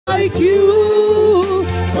like you,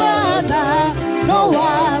 Father. No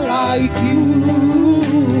one like you,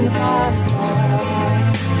 Master.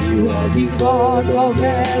 You are the God of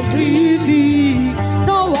everything.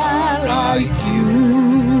 No one like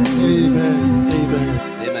you. Amen. Amen.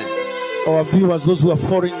 Our viewers, those who are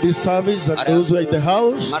following this service and those who are in the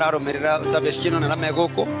house,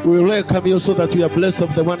 we welcome you so that we are blessed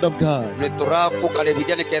of the word of God. Let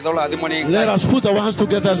us put our hands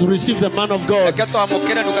together as we receive the man of God,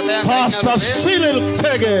 Pastor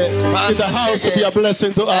Chege, in the house to be a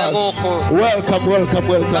blessing to us. Welcome, welcome,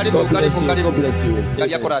 welcome. God bless you. God bless you.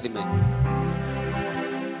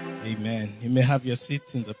 Amen. You may have your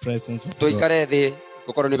seats in the presence of God.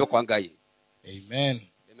 Amen.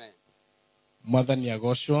 Mwathani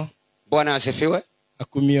agoshwo. Bwana asifiwe.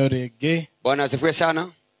 Akumio rege. Bwana asifiwe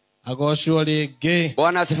sana. Agoshwo rege.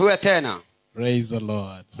 Bwana asifiwe tena. Praise the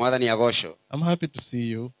Lord. Mwathani agoshwo. I'm happy to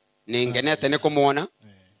see you. Ningenete nikumuona.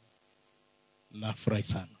 Nafurahi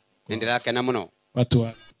sana. Nindirakena muno. Watu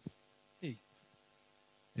wa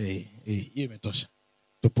hiyo imetosha.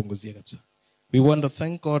 Tupunguzie kabisa. We want to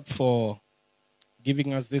thank God for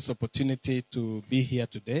giving us this opportunity to be here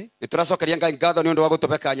today. And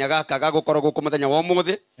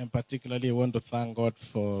particularly I want to thank God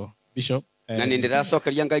for Bishop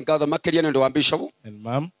and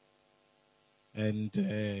Mom and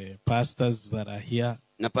pastors that are here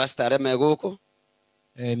and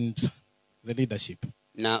the leadership.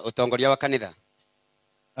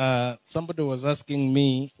 Somebody was asking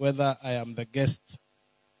me whether I am the guest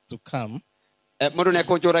to come. Whether I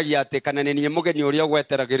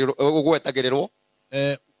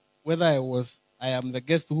am the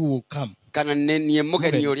guest who will come.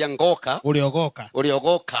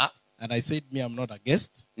 And I said, me, I'm not a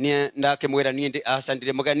guest.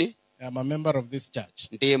 I'm a member of this church.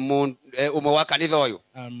 I'm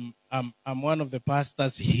one of the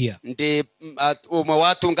pastors here.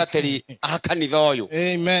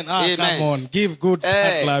 Amen. Amen. Come on, give good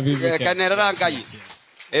clap if you can. Yes.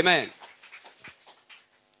 Amen.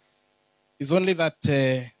 It's only that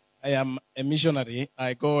I am a missionary.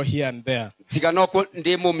 I go here and there.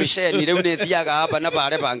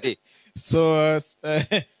 So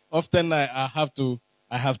often I have to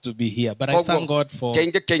be here. But I thank God for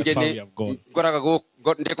the family of God.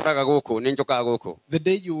 The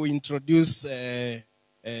day you introduce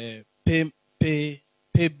pay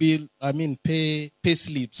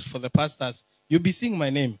slips for the pastors, you'll be seeing my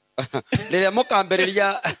name. Be seeing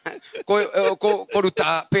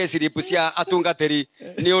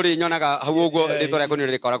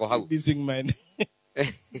my name.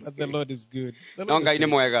 But the Lord is good.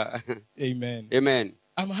 Amen. Amen.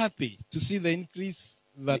 I'm happy to see the increase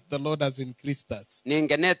that the Lord has increased us.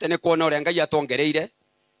 And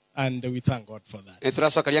we thank God for that.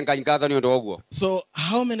 So,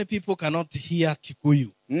 how many people cannot hear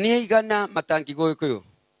Kikuyu?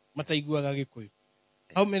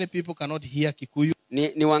 How many people cannot hear Kikuyu?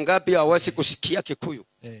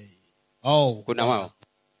 Oh, kuna wao.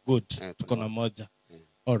 Good. Kuna moja.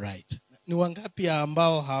 All right. Ni wangapi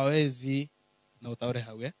ambao hawezi na utaore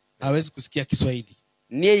hawe? Hawezi kusikia Kiswahili.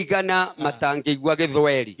 Niigana matangigwa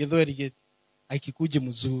Githweri. Githweri aikikuje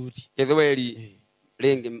mzuri. Githweri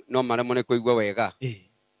lengi no maramone kuigwa wega.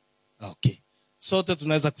 Okay. Sote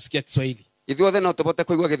tunaweza kusikia Kiswahili. Ithuothe no tubote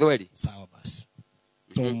kuigwa Githweri. Sawa basi.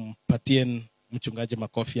 Tumpatie mchungaji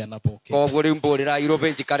makofi anapokea. Kwa buri mborera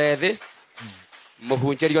irobenji karethi.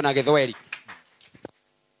 Muhunjerio na Githweri.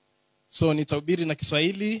 So nitahubiri na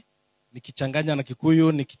Kiswahili, nikichanganya na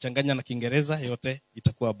Kikuyu, nikichanganya na Kiingereza, yote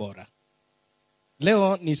itakuwa bora.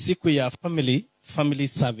 Leo ni siku ya family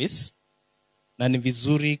service, na ni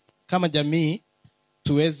vizuri kama jamii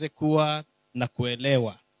tuweze kuwa na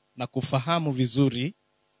kuelewa na kufahamu vizuri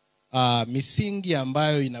misingi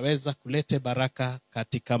ambayo inaweza kuleta baraka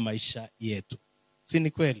katika maisha yetu. Si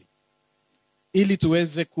ni kweli? Ili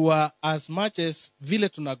tuweze kuwa as much as vile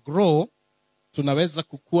tuna grow, tunaweza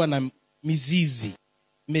kukua na mizizi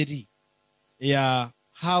meri ya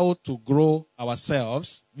how to grow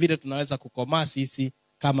ourselves, vile tunaweza kukomaa sisi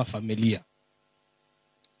kama familia.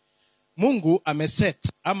 Mungu ameset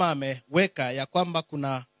ama ameweka ya kwamba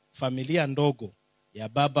kuna familia ndogo ya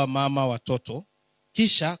baba, mama, watoto.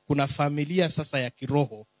 Kisha kuna familia sasa ya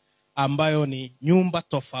kiroho ambayo ni nyumba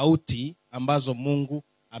tofauti ambazo Mungu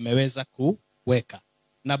ameweza kuweka.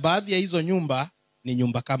 Na baadhi ya hizo nyumba ni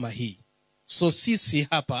nyumba kama hii. So sisi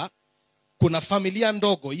hapa kuna familia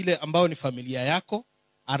ndogo ile ambayo ni familia yako,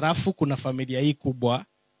 alafu kuna familia hii kubwa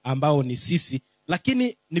ambao ni sisi.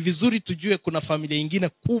 Lakini ni vizuri tujue kuna familia nyingine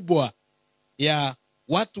kubwa ya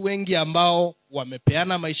watu wengi ambao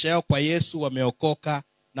wamepeana maisha yao kwa Yesu, wameokoka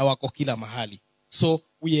na wako kila mahali. So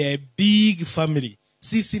we are a big family.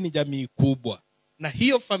 Sisi ni jamii kubwa. Na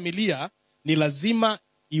hiyo familia ni lazima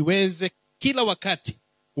iweze kila wakati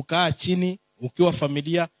kukaa chini. Ukiwa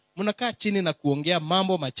familia, mnakaa chini na kuongea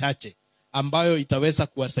mambo machache ambayo itaweza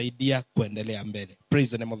kuwasaidia kuendelea mbele.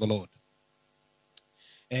 Praise the name of the Lord.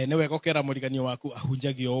 Newe kokera muliganio waku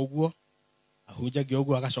ahunjagio oguo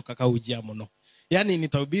agacoka kaujia muno. Yani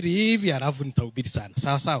nitahubiri hivi halafu nitahubiri sana.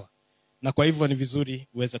 Sawa sawa. Na kwa hivyo ni vizuri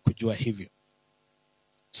uweze kujua hivyo.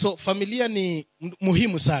 So familia ni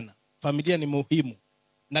muhimu sana. Familia ni muhimu.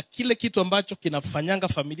 Na kile kitu ambacho kinafanyanga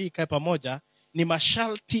familia ikae pamoja ni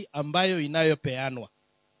masharti ambayo inayopeanwa.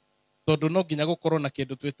 Todo no ginya gukorwo na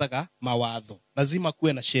kindu twitaga mawatho. Lazima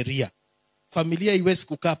kuwe na sheria. Familia iwezi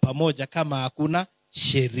kukaa pamoja kama hakuna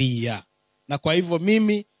sheria. Na kwa hivyo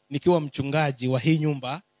mimi nikiwa mchungaji wa hii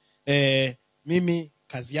nyumba, mimi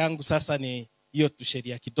kazi yangu sasa ni hiyo tu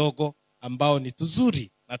sheria kidogo ambao ni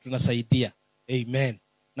tuzuri na tunasaidia. Amen.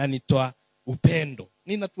 Na nitoa upendo.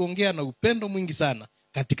 Ninatuongea na upendo mwingi sana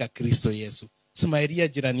katika Kristo Yesu. Smailia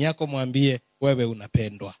jirani yako, mwambie wewe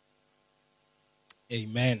unapendwa.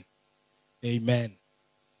 Amen. Amen.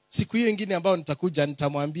 Siku hiyo nyingine ambao nitakuja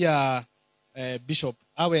nitamwambia Bishop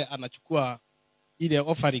awe anachukua ile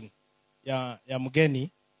offering ya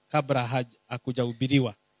mgeni kabla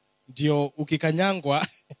hakujahubiriwa. Ndio ukikanyangwa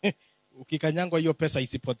hiyo pesa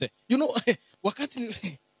isipote. You know,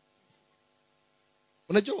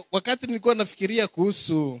 wakati nilikuwa nafikiria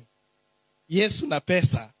kuhusu Yesu na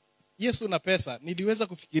pesa, niliweza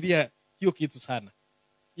kufikiria hiyo kitu sana.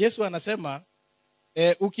 Yesu anasema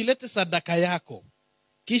ukilete sadaka yako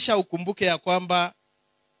kisha ukumbuke ya kwamba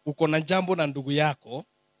uko na jambo na ndugu yako,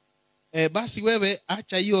 basi wewe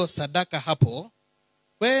acha hiyo sadaka hapo,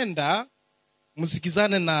 kwenda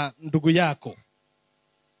msikizane na ndugu yako.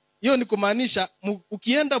 Hiyo ni kumaanisha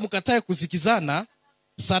ukienda mkatae kusikizana,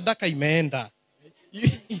 sadaka imeenda.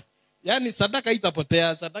 Yani sadaka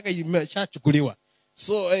itapotea, sadaka imeshachukuliwa.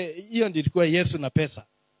 So hiyo ndio ilikuwa Yesu na pesa.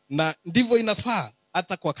 Na ndivyo inafaa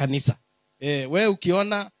hata kwa kanisa. Wewe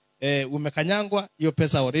ukiona umekanyangwa, hiyo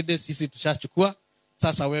pesa already sisi tushachukua.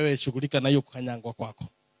 Sasa wewe shughulika na hiyo kukanyangwa kwako.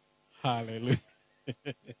 Hallelujah.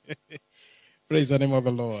 Praise the name of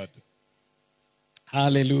the Lord.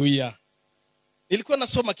 Hallelujah. Nilikuwa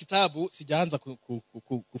nasoma kitabu, sijaanza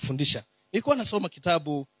kufundisha. Nilikuwa nasoma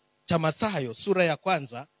kitabu cha Mathayo sura ya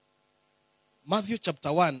kwanza, Matthew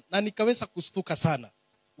chapter 1, na nikaweza kustuka sana.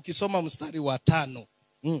 Ukisoma mstari wa 5.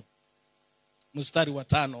 Mstari wa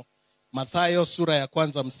 5. Mathayo sura ya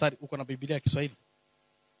kwanza mstari, uko na Biblia ya Kiswahili?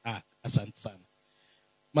 Asante sana.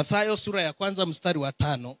 Mathayo sura ya kwanza mstari wa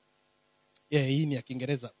 5. Hii ni ya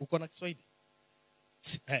Kiingereza. Uko na Kiswahili?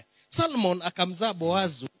 Salmon akamzaa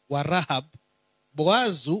Boazu wa Rahab.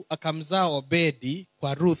 Boazu akamzaa Obedi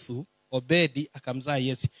kwa Ruthu. Obedi akamzaa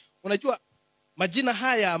Yese. Unajua majina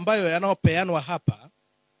haya ambayo yanayopeanwa hapa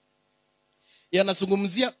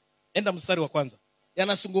yanazungumzia, enda mstari wa kwanza,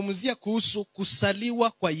 yanazungumzia kuhusu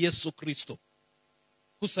kusaliwa kwa Yesu Kristo.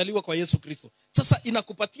 Kusaliwa kwa Yesu Kristo. Sasa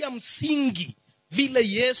inakupatia msingi vile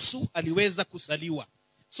Yesu aliweza kusaliwa.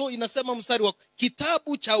 So inasema mstari wa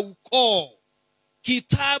kitabu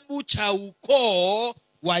cha ukoo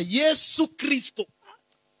wa Yesu Kristo.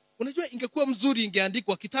 Unajua ingekuwa mzuri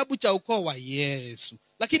ingeandikwa kitabu cha ukoo wa Yesu.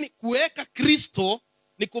 Lakini kuweka Kristo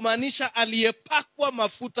ni kumaanisha aliyepakwa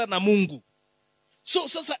mafuta na Mungu. So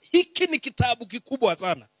sasa hiki ni kitabu kikubwa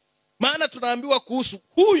sana. Maana tunaambiwa kuhusu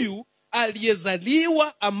huyu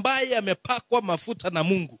aliyezaliwa ambaye amepakwa mafuta na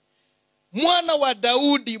Mungu. Mwana wa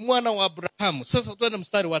Daudi, mwana wa Abrahamu. Sasa tuende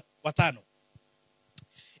mstari wa 5.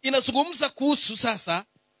 Inazungumza kuhusu sasa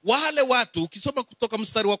wale watu, ukisoma kutoka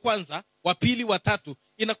mstari wa kwanza, wa pili, wa 3,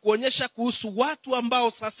 inakuonyesha kuhusu watu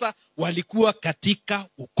ambao sasa walikuwa katika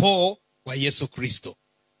ukoo wa Yesu Kristo.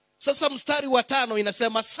 Sasa mstari wa 5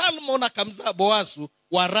 inasema Salmon akamzaa Boazu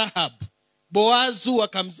wa Rahab. Boazu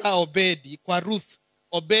akamzaa Obedi kwa Ruth.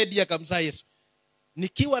 Obedi akamzaa Yesu.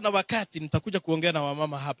 Nikiwa na wakati nitakuja kuongea na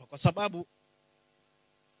wamama hapa kwa sababu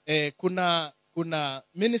kuna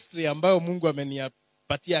ministry ambayo Mungu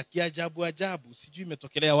amenipatia ajabu, sijui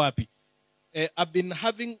imetokelea wapi.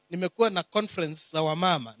 Nimekuwa na conference za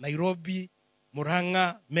wamama Nairobi,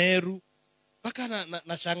 Murang'a, Meru, mpaka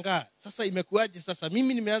na shangaa. Sasa imekuaje sasa?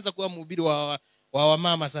 Mimi nimeanza kuwa mhubiri wa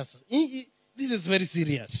wamama sasa. This is very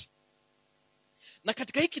serious. Na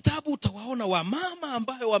katika hii kitabu utawaona wamama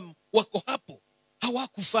ambao wako hapo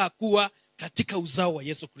hawakufaa kuwa katika uzao wa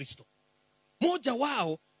Yesu Kristo. Moja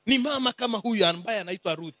wao ni mama kama huyu ambaye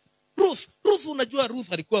anaitwa Ruth. Ruth, unajua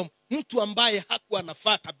Ruth alikuwa mtu ambaye hakuwa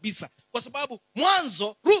anafaa kabisa. Kwa sababu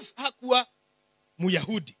mwanzo Ruth hakuwa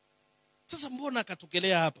Myahudi. Sasa mbona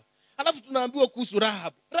akatokelea hapa? Alafu tunaambiwa kuhusu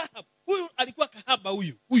Rahab. Huyu alikuwa kahaba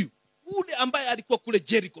huyu. Ule ambaye alikuwa kule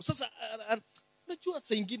Jericho. Sasa unajua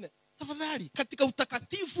saa nyingine, tafadhali katika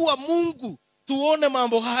utakatifu wa Mungu tuone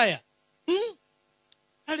mambo haya.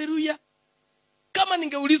 Haleluya. Kama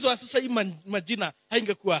ningeulizwa sasa hii majina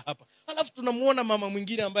haingekuwa hapa. Alafu tunamuona mama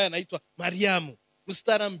mwingine ambaye anaitwa Mariamu,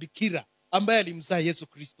 mstara mbikira ambaye alimzaa Yesu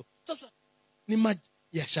Kristo. Sasa ni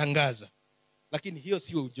yashangaza. Lakini hiyo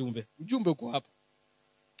sio ujumbe. Ujumbe uko hapa.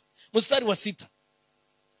 Mstari wa 6.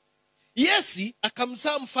 Yesi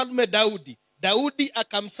akamzaa mfalme Daudi. Daudi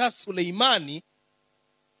akamzaa Suleimani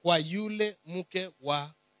kwa yule mke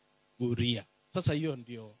wa Uria. Sasa hiyo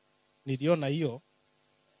ndio niliona hiyo.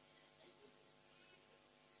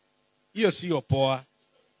 Hiyo sio poa.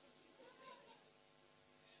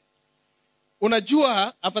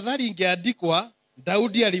 Unajua afadhali ingeandikwa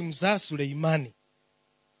Daudi alimzaa Suleimani.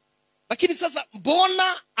 Lakini sasa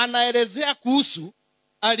mbona anaelezea kuhusu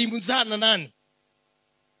alimzaa na nani?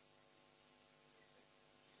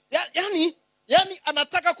 Yani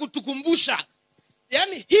anataka kutukumbusha.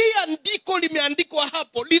 Yani hii andiko limeandikwa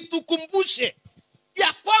hapo litukumbushe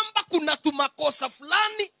ya kwamba kuna tumakosa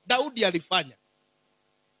fulani Daudi alifanya.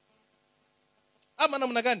 Ama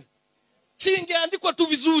namna gani? Si ingeandikwa tu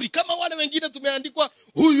vizuri kama wale wengine tumeandikwa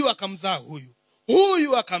huyu akamzaa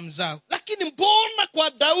huyu akamzaa. Lakini mbona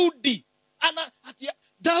kwa Daudi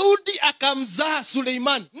Daudi akamzaa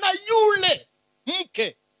Suleimani na yule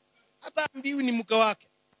mke hata ambiwi ni mke wake.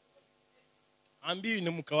 Ambiwi ni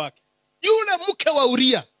mke wake. Yule mke wa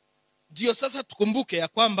Uria. Ndio sasa tukumbuke ya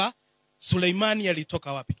kwamba Suleimani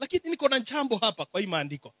alitoka wapi. Lakini niko na jambo hapa kwa hii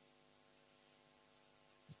maandiko.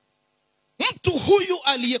 Mtu huyu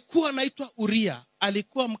aliyekuwa anaitwa Uria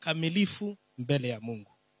alikuwa mkamilifu mbele ya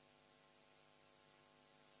Mungu.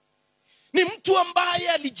 Ni mtu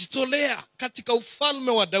ambaye alijitolea katika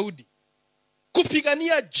ufalme wa Daudi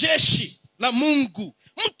kupigania jeshi la Mungu.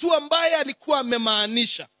 Mtu ambaye alikuwa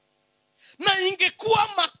amemaanisha. Na ingekuwa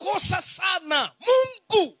makosa sana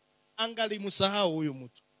Mungu angalimsahau huyu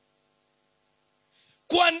mtu.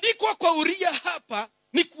 Kuandikwa kwa Uria hapa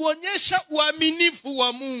ni kuonyesha uaminifu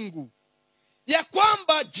wa Mungu. Ya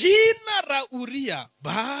kwamba jina la Uria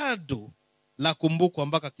bado la kumbukwa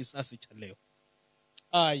mpaka kisasi cha leo.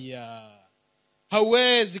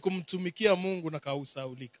 Hawezi kumtumikia Mungu na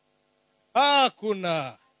kausaulika.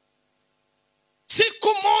 Hakuna.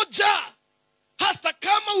 Siku moja hata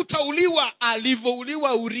kama utauliwa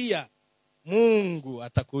alivouliwa Uria, Mungu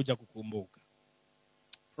atakuja kukumbuka.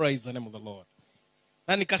 Praise the name of the Lord.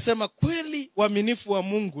 Na nikasema kweli uaminifu wa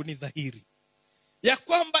Mungu ni dhahiri. Ya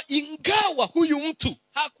kwamba ingawa huyu mtu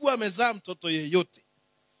hakuwa amezaa mtoto yeyote.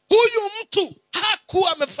 Huyu mtu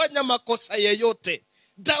hakuwa amefanya makosa yeyote.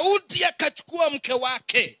 Daudi akachukua mke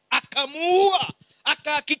wake, akamuua,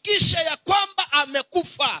 akahakikisha ya kwamba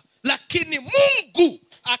amekufa. Lakini Mungu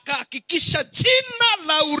akahakikisha jina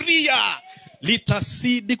la Uria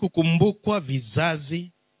litasidi kukumbukwa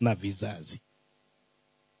vizazi na vizazi.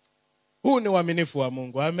 Huu ni uaminifu wa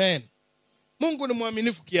Mungu. Amen. Mungu ni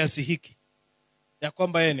mwaminifu kiasi hiki ya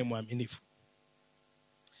kwamba yeye ni mwaminifu.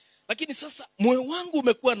 Lakini sasa moyo wangu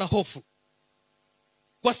umekuwa na hofu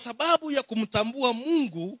kwa sababu ya kumtambua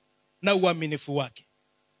Mungu na uaminifu wake.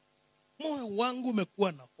 Moyo wangu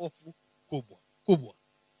umekuwa na hofu kubwa.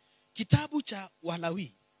 Kitabu cha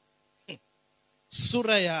Walawi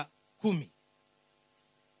sura ya 10.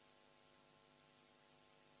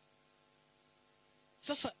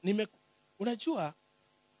 Sasa unajua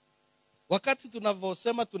wakati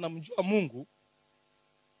tunavyosema tunamjua Mungu,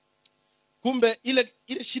 kumbe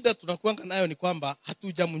ile shida tunakuanga nayo ni kwamba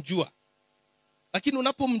hatujamjua. Lakini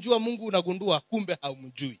unapomjua Mungu unagundua kumbe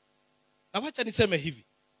haumjui. Na wacha niseme hivi.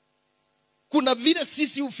 Kuna vile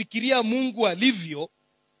sisi ufikiria Mungu alivyo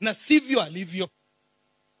na sivyo alivyo.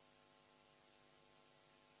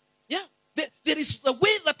 Yeah, there is the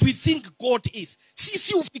way that we think God is.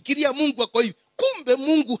 Sisi ufikiria Mungu ako hivi, kumbe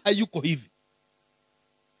Mungu hayuko hivi.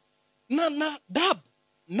 Na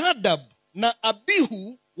Nadab na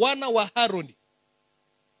Abihu wana wa Haroni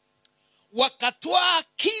wakatoa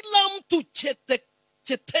kila mtu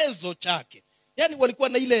chetezo chake. Yani walikuwa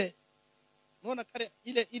na ile, unaona kare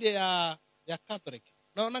ile ya Catholic.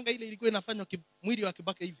 Naonanga ile ilikuwa inafanywa mwili wa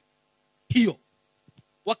kibaka hivi. Hiyo.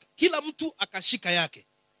 Kila mtu akashika yake.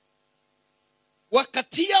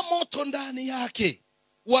 Wakatia moto ndani yake.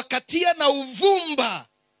 Wakatia na uvumba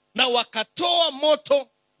na wakatoa moto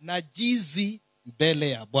na jizi mbele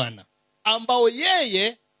ya Bwana ambao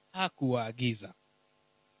yeye hakuwaagiza.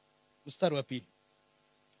 Mstari wa 2.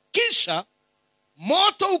 Kisha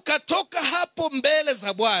moto ukatoka hapo mbele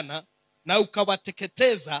za Bwana na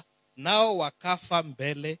ukawateketeza, nao wakafa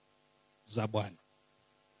mbele za Bwana.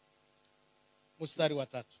 Mstari wa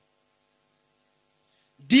 3.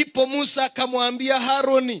 Ndipo Musa akamwambia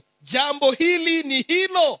Haruni, jambo hili ni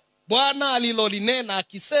hilo Bwana alilolinena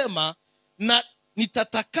akisema, na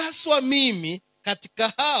nitatakaswa mimi katika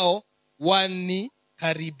hao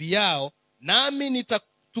wanikaribiao, nami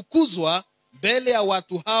nitatukuzwa mbele ya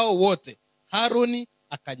watu hao wote. Haruni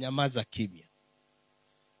akanyamaza kimya.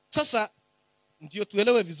 Sasa ndio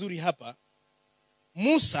tuelewe vizuri hapa,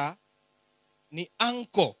 Musa ni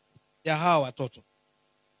anko ya hawa watoto,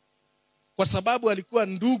 kwa sababu alikuwa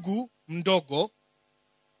ndugu mdogo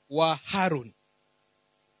wa Harun.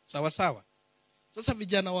 Sawa sawa. Sasa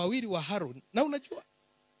vijana wawili wa Harun, na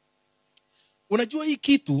unajua hii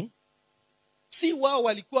kitu si wao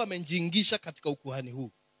walikuwa wamejingisha katika ukuhani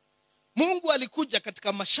huu. Mungu alikuja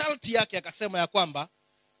katika masharti yake akasema ya kwamba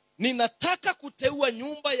ninataka kuteua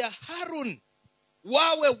nyumba ya Harun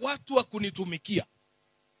wawe watu wa kunitumikia.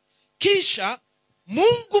 Kisha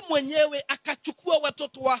Mungu mwenyewe akachukua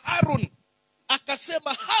watoto wa Harun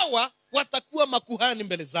akasema hawa watakuwa makuhani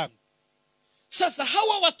mbele zangu. Sasa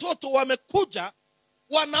hawa watoto wamekuja,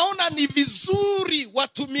 wanaona ni vizuri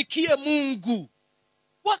watumikie Mungu.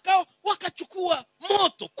 Wakachukua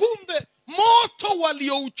moto, kumbe moto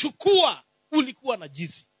waliouchukua ulikuwa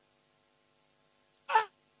najisi.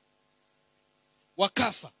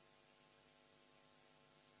 Wakafa.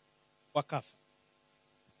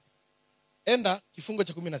 Enda kifungo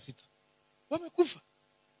cha 16. Wamekufa.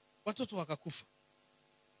 Watoto wakakufa.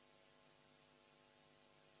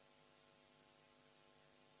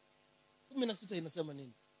 16 inasema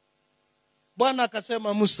nini? Bwana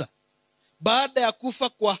akasema Musa, baada ya kufa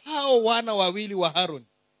kwa hao wana wawili wa Harun,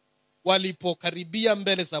 walipokaribia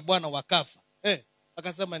mbele za Bwana wakafa.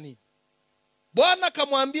 Akasema nini? Bwana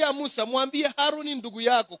akamwambia Musa, mwambie Haruni ndugu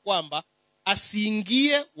yako kwamba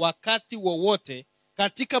asiingie wakati wowote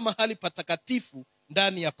katika mahali patakatifu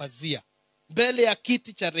ndani ya pazia, mbele ya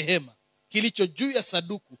kiti cha rehema kilicho juu ya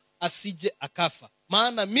saduku, asije akafa.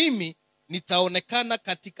 Maana mimi nitaonekana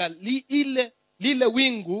katika lile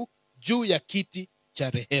wingu juu ya kiti cha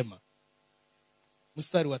rehema.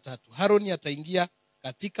 Mstari wa 3. Haruni ataingia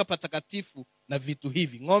katika patakatifu na vitu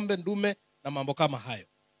hivi, ng'ombe, ndume na mambo kama hayo.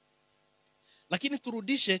 Lakini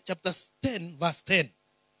turudishe chapter 10 verse 10.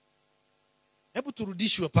 Hebu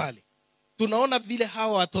turudishwe pale. Tunaona vile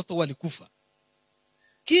hawa watoto walikufa.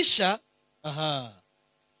 Kisha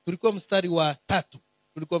tulikuwa mstari wa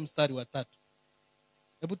 3.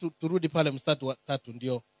 Hebu turudi pale mstari wa 3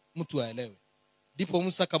 ndio mtu aelewe. Ndipo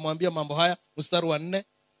Musa akamwambia mambo haya. Mstari wa 4.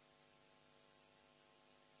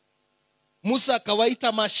 Musa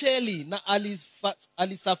akawaita Masheli na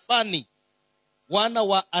Alisafani wana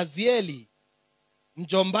wa Azieli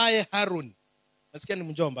mjombaye Harun. Nasikia ni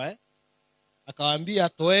mjomba Akawaambia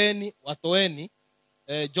watoeni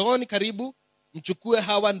John karibu, mchukue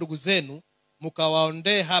hawa ndugu zenu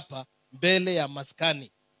mkawaondee hapa mbele ya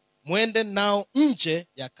maskani, mwende nao nje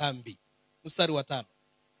ya kambi. Mstari wa 5.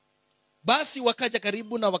 Basi wakaja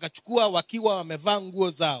karibu na wakachukua wakiwa wamevaa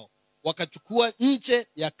nguo zao, wakachukua nje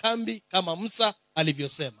ya kambi kama Musa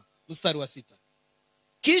alivyosema. Mstari wa 6.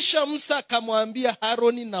 Kisha Musa akamwambia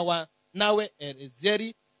Haroni na wanawe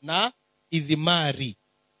Eleazari na Ithimari.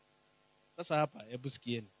 Sasa hapa hebu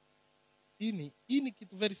sikieni. Hii ni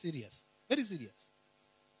kitu very serious. Very serious.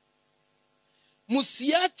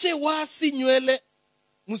 Msiache wasi nywele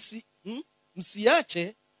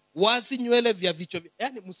msiache wasi nywele vya vichwa,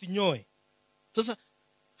 yani msinyoe. Sasa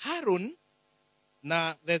Harun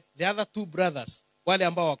na the other 2 brothers wale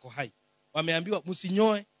ambao wako hai wameambiwa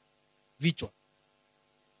msinyoe vichwa,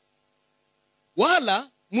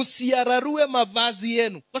 wala msiararue mavazi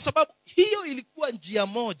yenu, kwa sababu hiyo ilikuwa njia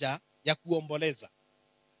moja ya kuomboleza.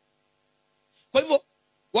 Kwa hivyo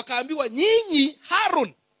wakaambiwa nyinyi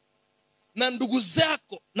Harun na ndugu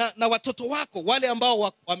zako na watoto wako wale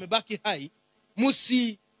ambao wamebaki hai,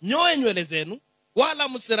 msinyoe nywele zenu wala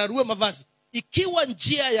msirarue mavazi, ikiwa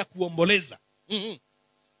njia ya kuomboleza.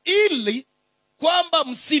 Ili kwamba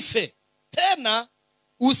msife tena,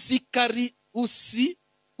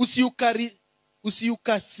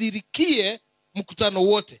 usiukasirikie mkutano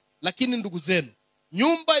wote, lakini ndugu zenu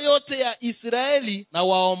nyumba yote ya Israeli na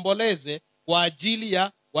waomboleze kwa ajili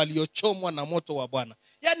ya waliochomwa na moto wa Bwana.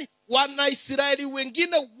 Yani Wanaisraeli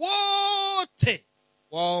wengine wote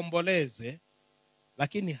waomboleze,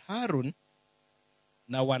 lakini Harun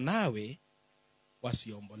na wanawe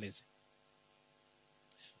wasiomboleze.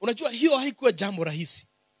 Unajua hiyo haikuwa jambo rahisi.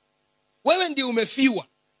 Wewe ndio umefiwa,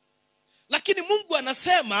 lakini Mungu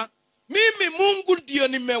anasema mimi Mungu ndio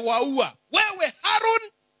nimewaua. Wewe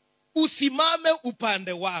Harun usimame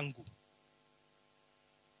upande wangu.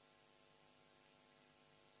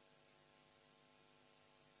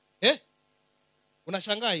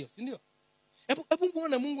 Unashangaa hiyo, si ndio? Hebu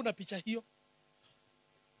muone Mungu na picha hiyo.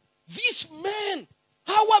 These men,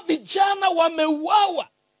 hawa vijana wameuawa.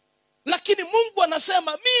 Lakini Mungu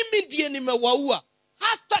anasema mimi ndiye nimewaua.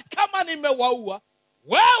 Hata kama nimewaua,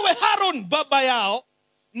 wewe Aaron baba yao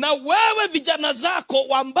na wewe vijana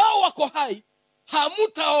zako ambao wako hai,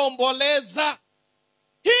 hamtaomboleza.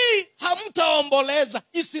 Hii hamtaomboleza.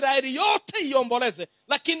 Israeli yote iomboleze,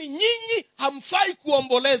 lakini nyinyi hamfai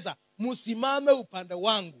kuomboleza. Musimame upande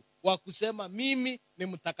wangu wa kusema mimi ni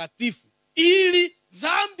mtakatifu, ili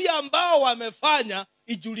dhambi ambao wamefanya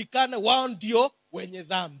ijulikane wao ndio wenye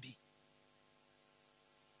dhambi.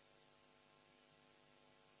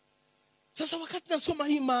 Sasa wakati nasoma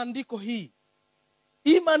hii maandiko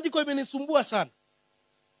imenisumbua sana.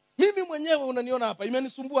 Mimi mwenyewe unaniona hapa,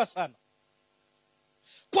 imenisumbua sana.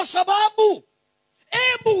 Kwa sababu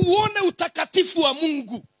hebu uone utakatifu wa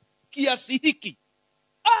Mungu kiasi hiki.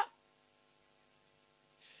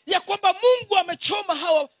 Ya kwamba Mungu amechoma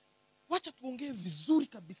hawa. Wacha tuongee vizuri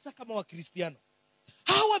kabisa kama Wakristiano.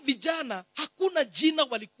 Hawa vijana hakuna jina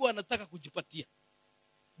walikuwa wanataka kujipatia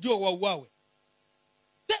ndio wauawe.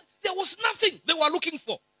 There was nothing they were looking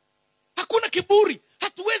for. Hakuna kiburi.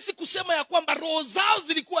 Hatuwezi kusema ya kwamba roho zao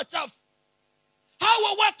zilikuwa chafu.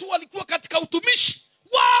 Hawa watu walikuwa katika utumishi.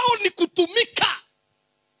 Wao ni kutumika.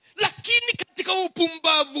 Lakini katika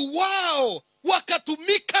upumbavu wao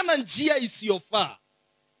wakatumika na njia isiyofaa.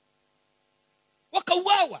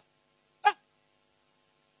 Wakauawa.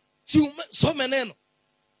 Some neno.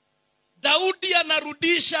 Daudi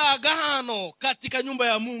anarudisha agano katika nyumba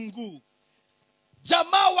ya Mungu.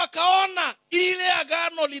 Jamaa wakaona ile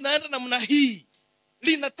agano linaenda namna hii,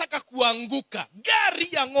 linataka kuanguka. Gari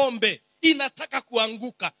ya ng'ombe inataka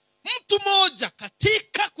kuanguka. Mtu mmoja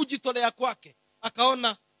katika kujitolea kwake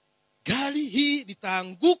akaona gari hii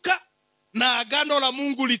litaanguka na agano la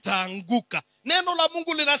Mungu litaanguka. Neno la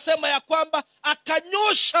Mungu linasema ya kwamba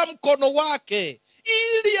akanyosha mkono wake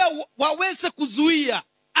ili waweze kuzuia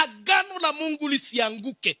agano la Mungu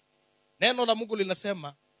lisianguke. Neno la Mungu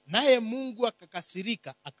linasema naye Mungu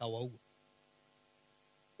akakasirika akawaua.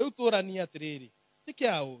 Eutora ni atiriri.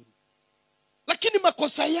 Sikiauru. Lakini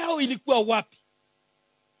makosa yao ilikuwa wapi?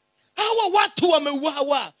 Hawa watu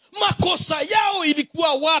wameuawa. Makosa yao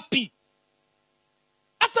ilikuwa wapi?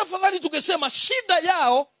 Hata afadhali tukesema shida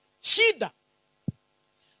yao,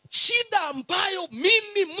 shida ambayo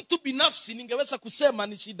mimi mtu binafsi ningeweza kusema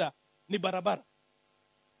ni shida, ni barabara.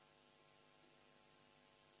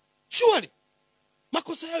 Surely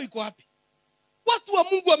makosa yao iko wapi? Watu wa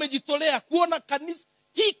Mungu wamejitolea kuona kanisa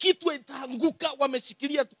hii kitu itaanguka,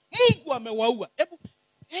 wameshikilia tu. Mungu amewaua.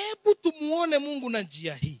 Hebu tumuone Mungu na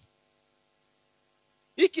njia hii.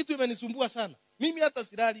 Hii kitu imenisumbua sana. Mimi hata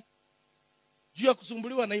silali juu ya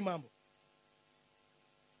kusumbuliwa na hii mambo.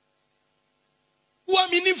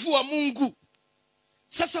 Uaminifu wa Mungu.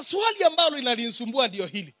 Sasa swali ambalo linanisumbua ndio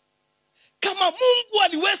hili. Kama Mungu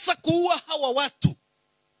aliweza kuua hawa watu,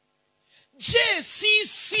 je,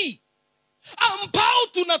 sisi ambao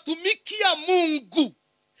tunatumikia Mungu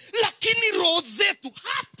lakini roho zetu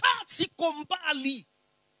hata siko mbali,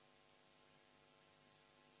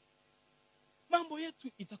 mambo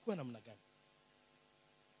yetu itakuwa namna gani?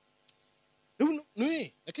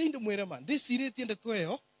 Nui, lakini ndio mwema. Ndesireti ende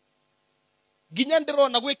toyo. Ginyandero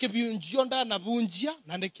na gweke biunjionda na bunjia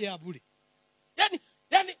na ndekea bure.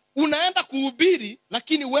 Yani unaenda kuhubiri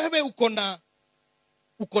lakini wewe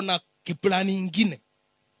uko na kiplani ingine.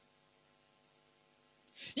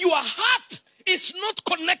 Your heart is not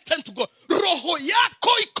connected to God. Roho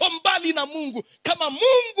yako iko mbali na Mungu. Kama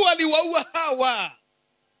Mungu aliwaua hawa,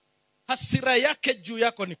 hasira yake juu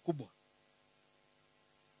yako ni kubwa.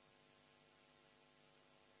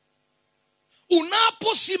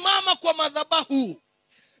 Unaposimama kwa madhabahu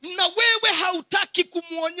na wewe hautaki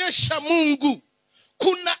kumuonyesha Mungu,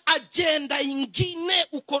 kuna agenda ingine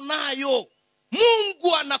uko nayo.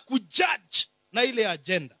 Mungu anakujudge na ile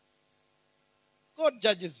agenda. God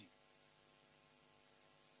judges you.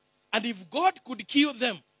 And if God could kill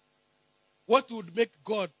them, what would make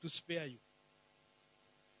God to spare you?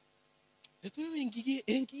 Leto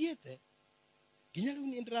ingiete. Ginyali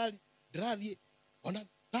unindrali, drathi ona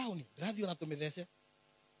tauni, drathi ona tomedeshe.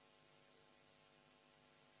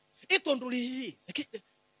 Itonduliri.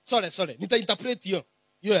 Sorry, nita-interpret hiyo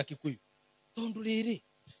ya Kikuyu. Tonduliri.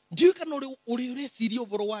 Ndiyo kana uri sirio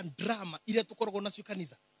boro wa drama ile tukorogo nacio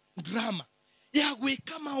kanitha. Drama ya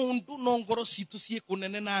gwika maundu no ngoro citu cie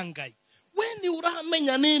kunene na Ngai. We ni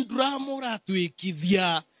uramenya ni drama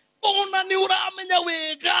uratwikithia. Ona ni uramenya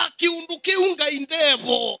wega kiundu kiu Ngai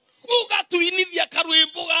ndevo. Ugatuinithia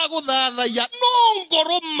karwimbo ga guthathaiya no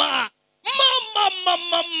ngoroma.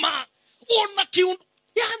 Mama. Ona kiundu,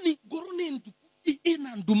 yani ngoro ni nduku.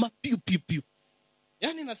 ina nduma piu piu piu.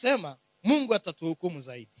 Yaani nasema Mungu atatuhukumu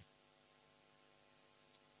zaidi.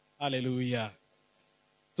 Haleluya.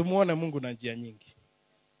 Tumuone Mungu na njia nyingi.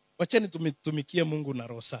 Wacheni tumitumikie Mungu na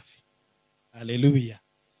roho safi. Haleluya.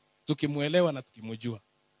 Tukimuelewa na tukimujua.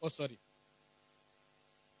 Oh sorry.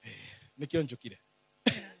 Nikionjo kile.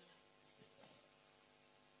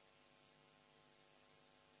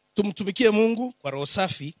 Tumtumikie Mungu kwa roho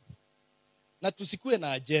safi na tusikue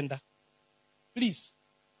na agenda. Please,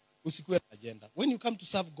 usikue na agenda. When you come to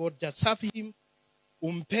serve God, just serve him.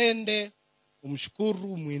 Umpende,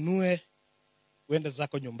 umshukuru, muinue, uende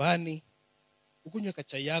zako nyumbani, ukunywe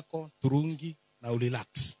kachai yako, turungi na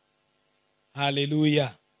urelax.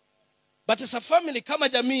 Hallelujah. But as a family, kama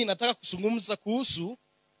jamii, nataka kuzungumza kuhusu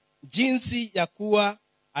jinsi ya kuwa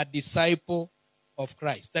a disciple of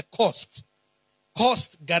Christ. The cost,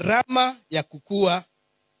 gharama ya kukua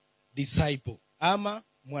disciple ama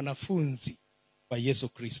mwanafunzi wa Yesu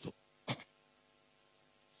Kristo.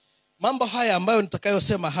 Mambo haya ambayo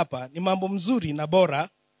nitakayosema hapa ni mambo mzuri na bora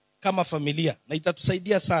kama familia, na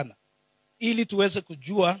itatusaidia sana ili tuweze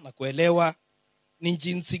kujua na kuelewa ni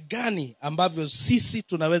jinsi gani ambavyo sisi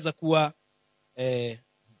tunaweza kuwa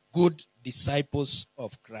good disciples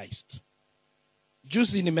of Christ.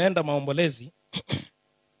 Juzi nimeenda maombolezi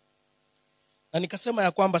na nikasema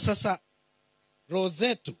ya kwamba sasa roho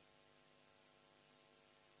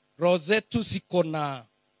zetu ziko na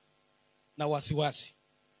wasiwasi.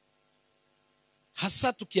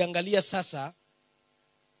 Hasa tukiangalia sasa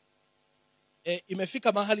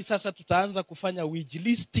imefika mahali sasa tutaanza kufanya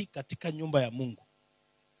uinjilisti katika nyumba ya Mungu.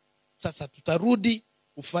 Sasa tutarudi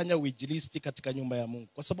kufanya uinjilisti katika nyumba ya Mungu,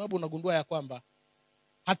 kwa sababu unagundua ya kwamba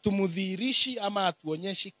hatumudhihirishi ama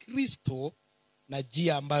hatuonyeshi Kristo na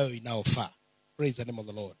njia ambayo inaofaa. Praise the name of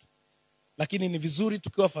the Lord. Lakini ni vizuri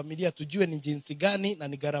tukiwa familia tujue ni jinsi gani na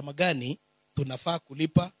ni gharama gani tunafaa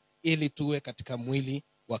kulipa ili tuwe katika mwili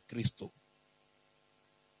wa Kristo.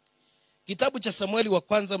 Kitabu cha Samueli wa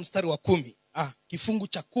kwanza mstari wa 10. Kifungu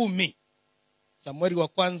cha 10. Samueli wa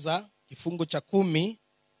kwanza kifungu cha 10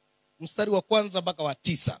 mstari wa kwanza mpaka wa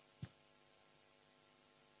 9.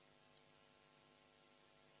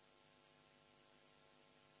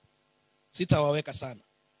 Sitawaweka sana.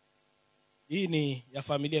 Hii ni ya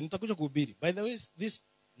familia. Nitakuja kuhubiri. By the way,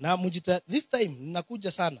 this time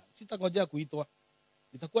ninakuja sana. Sitangojea kuitwa.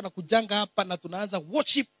 Nitakuwa nakujanga hapa na tunaanza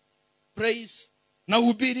worship, praise na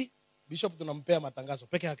uhubiri. Bishop tunampea matangazo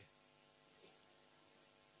peke yake.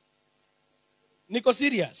 Niko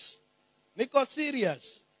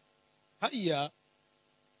serious. Haya.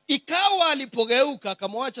 Ikawa alipogeuka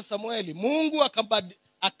akamwacha Samueli, Mungu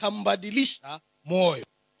akambadilisha moyo.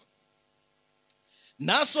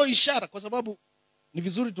 Naso ishara, kwa sababu ni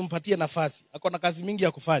vizuri tumpatie nafasi. Ako na kazi mingi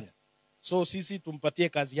ya kufanya. So sisi tumpatie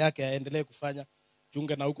kazi yake aendelee kufanya.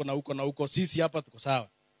 Chunge na huko. Sisi hapa tuko sawa.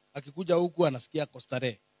 Akikuja huku anasikia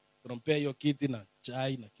kostare. Tunampea hiyo kiti na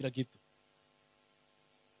chai na kila kitu.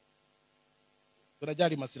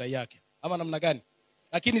 Tunajali maslahi yake. Ama namna gani?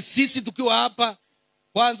 Lakini sisi tukiwa hapa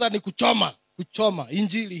kwanza ni kuchoma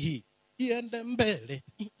injili hii. Iende mbele.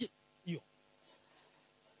 Hiyo.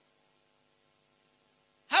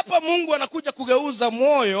 Hapa Mungu anakuja kugeuza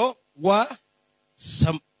moyo wa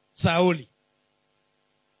Sauli.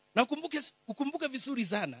 Na ukumbuke vizuri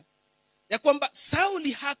sana ya kwamba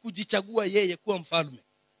Sauli hakujichagua yeye kuwa mfalme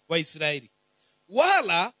wa Israeli.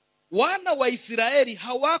 Wala wana wa Israeli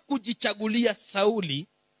hawakujichagulia Sauli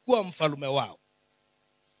kuwa mfalme wao.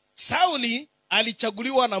 Sauli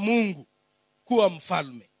alichaguliwa na Mungu kuwa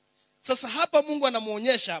mfalme. Sasa hapa Mungu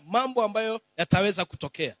anamuonyesha mambo ambayo yataweza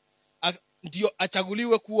kutokea. Ndio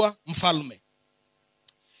achaguliwe kuwa mfalme.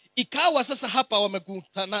 Ikawa sasa hapa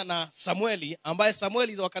wamekutana na Samueli, ambaye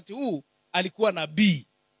Samueli wakati huu alikuwa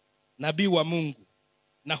nabii wa Mungu.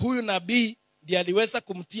 Na huyu nabii ndiye aliweza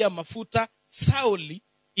kumtia mafuta Sauli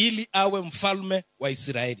ili awe mfalme wa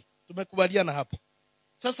Israeli. Tumekubaliana hapo.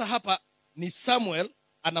 Sasa hapa ni Samuel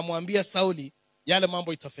anamwambia Sauli yale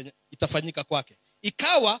mambo itafanyika kwake.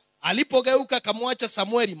 Ikawa alipogeuka akamwacha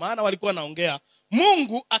Samueli, maana walikuwa wanaongea,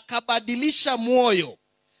 Mungu akabadilisha moyo.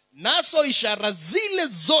 Naso ishara zile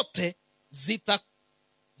zote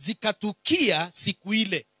zikatukia siku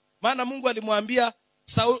ile. Maana Mungu alimwambia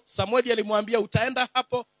Samueli, alimwambia utaenda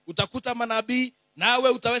hapo, utakuta manabii, nawe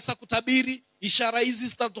utaweza kutabiri, ishara hizi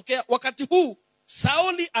zitatokea. Wakati huu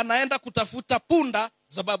Sauli anaenda kutafuta punda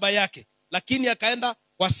za baba yake, lakini akaenda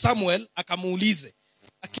kwa Samuel akamuulize.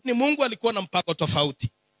 Lakini Mungu alikuwa na mpango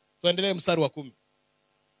tofauti. Tuendelee mstari wa 10.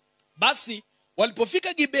 Basi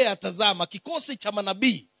walipofika Gibea, tazama kikosi cha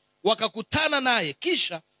manabii wakakutana naye,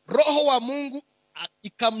 kisha roho wa Mungu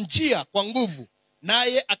ikamjia kwa nguvu,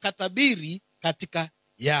 naye akatabiri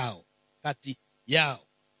kati yao.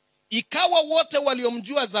 Ikawa wote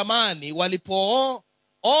waliomjua zamani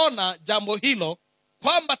walipoona jambo hilo,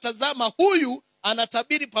 kwamba tazama, huyu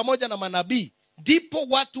anatabiri pamoja na manabii, ndipo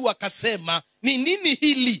watu wakasema, ni nini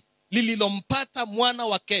hili lililompata mwana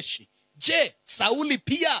wa Keshi? Je, Sauli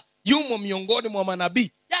pia yumo miongoni mwa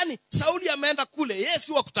manabii? Yani Sauli ameenda kule, yeye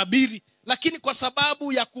si wa kutabiri, lakini kwa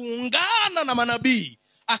sababu ya kuungana na manabii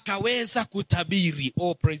akaweza kutabiri.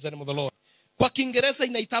 Oh, praise the name of the Lord. Kwa Kiingereza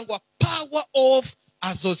inaitangwa power of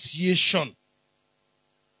association.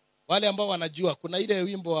 Wale ambao wanajua, kuna ile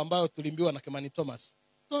wimbo ambao tulimbiwa na Kimani Thomas,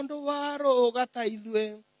 tondo waro gata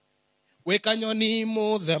idwe wekanyoni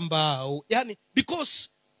mo dhambao. Yani because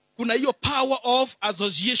kuna hiyo power of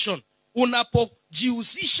association.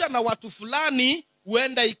 Unapojihusisha na watu fulani,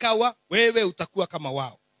 huenda ikawa wewe utakuwa kama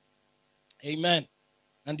wao. Amen.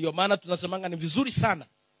 Na ndio maana tunasemanga ni vizuri sana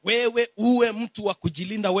wewe uwe mtu wa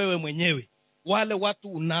kujilinda wewe mwenyewe, wale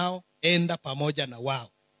watu unaoenda pamoja na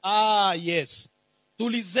wao. Yes.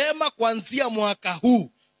 Tulisema kuanzia mwaka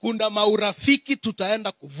huu kuna maurafiki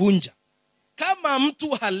tutaenda kuvunja. Kama mtu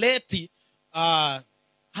haleti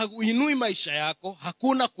hakuinui maisha yako,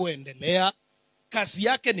 hakuna kuendelea, kazi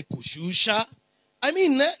yake ni kushusha,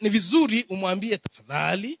 ni vizuri umwambie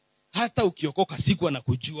tafadhali, hata ukiokoka siku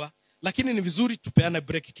anakujua, lakini ni vizuri tupeane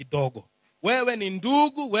break kidogo. Wewe ni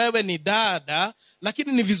ndugu, wewe ni dada,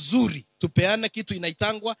 lakini ni vizuri tupeane kitu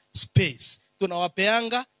inaitangwa space.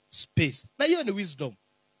 Tunawapeanga space. Na hiyo ni wisdom.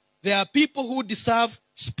 There are people who deserve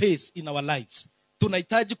space in our lives.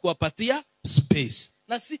 Tunahitaji kuwapatia space.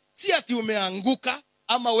 Na si ati umeanguka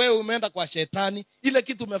ama wewe umeenda kwa shetani. Ile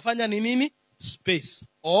kitu umefanya ni nini? Space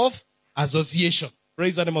of association.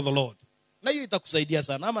 Praise the name of the Lord. Na hiyo itakusaidia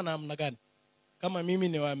sana. Ama namna gani? Kama mimi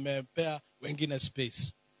nimepea wengine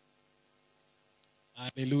space.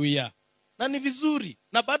 Hallelujah. Na ni vizuri.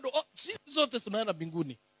 Na bado sisi zote tunaenda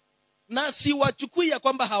mbinguni. Na si wachukui ya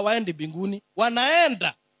kwamba hawaendi mbinguni.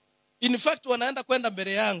 Wanaenda. In fact wanaenda kwenda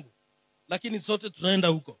mbele yangu. Lakini sote tunaenda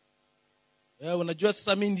huko. Unajua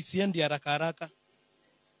sasa mimi nisiendi haraka haraka.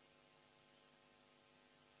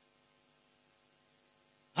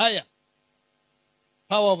 Haya.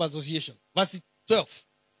 Power of association. Verse 12.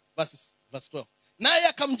 Verse 12. Naye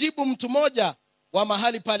akamjibu mtu mmoja wa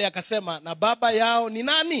mahali pale akasema, na baba yao ni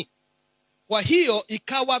nani? Kwa hiyo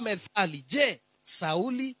ikawa methali, je,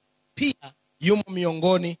 Sauli pia yumo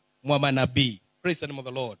miongoni mwa manabii? Praise the name of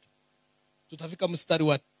the Lord. Tutafika mstari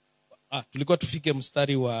wa tulikuwa tufike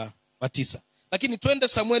mstari wa 9. Lakini twende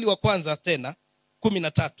Samueli wa kwanza tena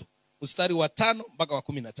 13, mstari wa 5 mpaka wa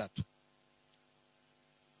 13.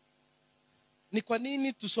 Ni kwa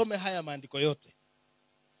nini tusome haya maandiko yote?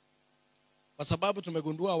 Kwa sababu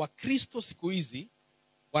tumegundua Wakristo siku hizi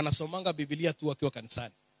wanasomanga Biblia tu wakiwa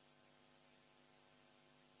kanisani.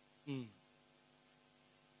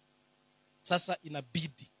 Sasa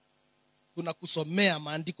inabidi tunakusomea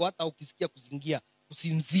maandiko, hata ukisikia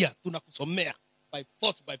kusinzia tunakusomea by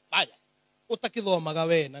force, by fire. Utakithoma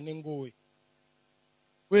gawe na ninguwe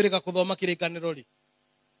wereka kuthoma kirikaniro ri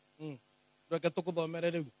reke tukuthomere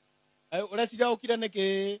riu ureciria ukire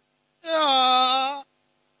niki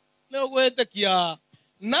leo gwetekia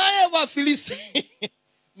naye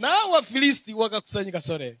Wafilisti wakakusanyika.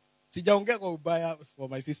 Sore, sijaongea kwa ubaya for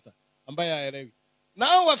my sister ambaye haelewi.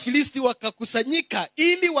 Nao Wafilisti wakakusanyika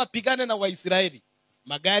ili wapigane na Waisraeli,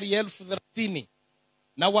 magari 30,000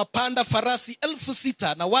 na wapanda farasi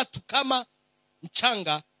 6,000 na watu kama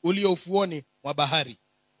mchanga ulio ufuoni mwa bahari.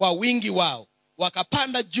 Kwa wingi wao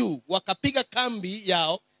wakapanda juu, wakapiga kambi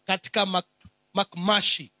yao katika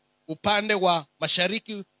Makmashi upande wa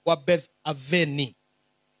mashariki wa Beth-Aveni.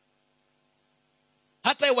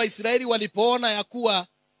 Hata Waisraeli walipoona ya kuwa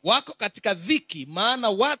wako katika dhiki, maana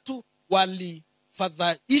watu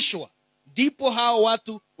walifadhaishwa, ndipo hao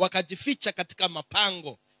watu wakajificha katika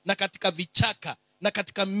mapango na katika vichaka na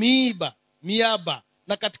katika miaba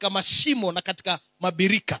na katika mashimo na katika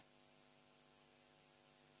mabirika.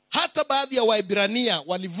 Hata baadhi ya Waebrania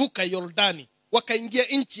walivuka Yordani wakaingia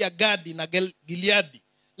nchi ya Gadi na Gileadi,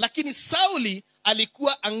 lakini Sauli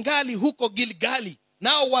alikuwa angali huko Gilgali,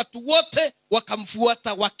 nao watu wote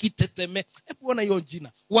wakamfuata wakitetemeka. Hebu ona hiyo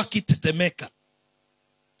jina, wakitetemeka.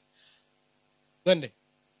 Twende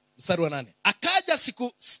mstari wa 8.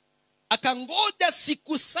 Akangoja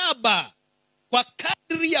siku 7 kwa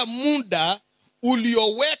kadri ya muda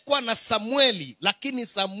uliowekwa na Samueli, lakini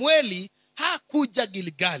Samueli hakuja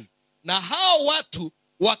Gilgali, na hao watu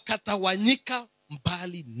wakatawanyika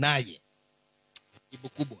mbali naye. Ibu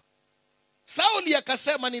kubwa. Sauli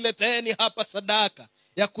akasema, nileteeni hapa sadaka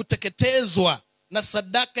ya kuteketezwa na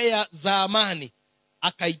sadaka za amani.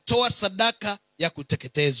 Akaitoa sadaka ya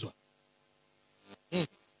kuteketezwa.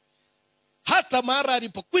 Hata mara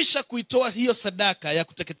alipokwisha kuitoa hiyo sadaka ya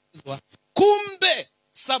kuteketezwa, kumbe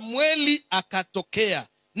Samueli akatokea,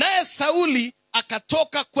 naye Sauli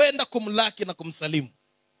akatoka kwenda kumlaki na kumsalimu.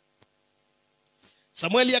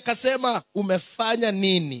 Samueli akasema, umefanya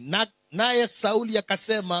nini? Naye Sauli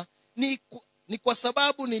akasema, ni kwa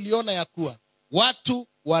sababu niliona ya kuwa watu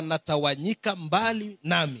wanatawanyika mbali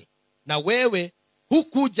nami, na wewe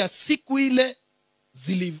hukuja siku ile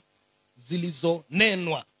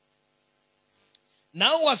zilizonenwa.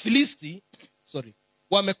 Nao Wafilisti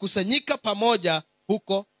wamekusanyika pamoja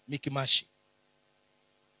huko Mikimashi.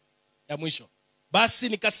 Ya mwisho, basi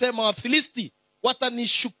nikasema, Wafilisti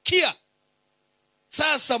watanishukia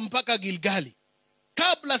sasa mpaka Gilgali,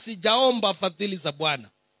 kabla sijaomba fadhili za Bwana.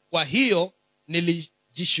 Kwa hiyo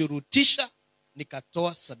nilijishurutisha,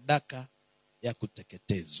 nikatoa sadaka ya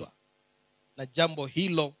kuteketezwa. Na jambo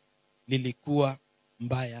hilo lilikuwa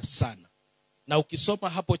mbaya sana. Na ukisoma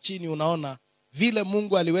hapo chini unaona vile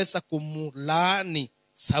Mungu aliweza kumlaani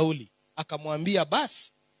Sauli. Akamwambia,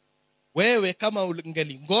 basi wewe kama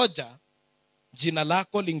ungelingoja, jina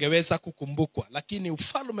lako lingeweza kukumbukwa, lakini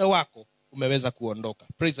ufalme wako umeweza kuondoka.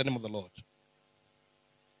 Praise the name of the Lord.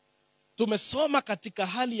 Tumesoma katika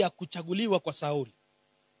hali ya kuchaguliwa kwa Sauli.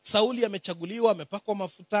 Sauli amechaguliwa, amepakwa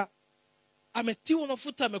mafuta, ametiwa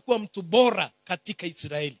mafuta, amekuwa mtu bora katika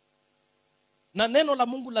Israeli. Na neno la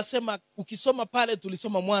Mungu lasema, ukisoma pale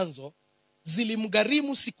tulisoma mwanzo,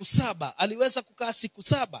 zilimgharimu siku 7. Aliweza kukaa siku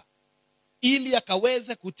 7 ili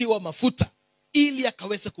akaweze kutiwa mafuta, ili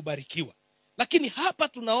akaweze kubarikiwa. Lakini hapa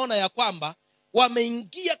tunaona ya kwamba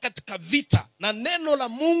wameingia katika vita, na neno la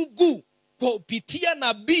Mungu kwa kupitia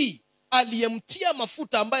nabii aliyemtia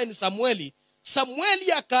mafuta ambaye ni Samueli.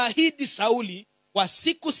 Samueli akaahidi Sauli, kwa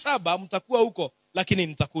siku 7 mtakuwa huko, lakini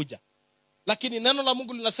nitakuja. Lakini neno la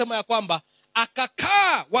Mungu linasema ya kwamba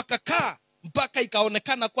wakakaa mpaka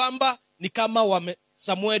ikaonekana kwamba ni kama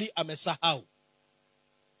Samueli amesahau.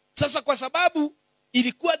 Sasa kwa sababu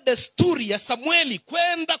ilikuwa desturi ya Samueli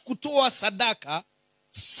kwenda kutoa sadaka,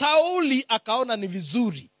 Sauli akaona ni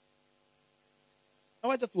vizuri. Na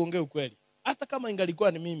wacha tuongee ukweli, hata kama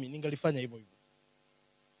ingalikuwa ni mimi ningalifanya hivyo hivyo.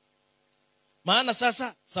 Maana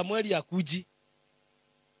sasa Samueli hakuji,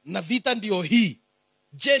 na vita ndio hii,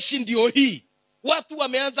 jeshi ndio hii, watu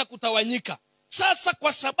wameanza kutawanyika. Sasa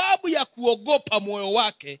kwa sababu ya kuogopa moyo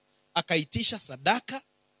wake, akaitisha sadaka,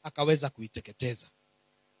 akaweza kuiteketeza.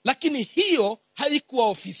 Lakini hiyo haikuwa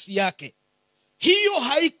ofisi yake, hiyo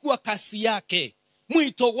haikuwa kasi yake,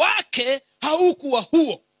 mwito wake haukuwa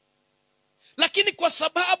huo. Lakini kwa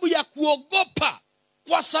sababu ya kuogopa,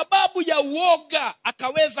 kwa sababu ya uoga,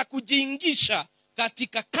 akaweza kujiingisha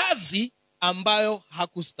katika kazi ambayo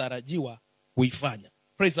hakustarajiwa kuifanya.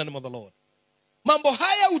 Praise the name of the Lord. Mambo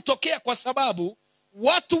haya hutokea kwa sababu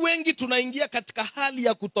watu wengi tunaingia katika hali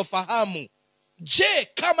ya kutofahamu. Je,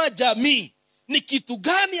 kama jamii ni kitu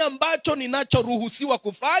gani ambacho ninachoruhusiwa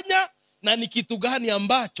kufanya na ni kitu gani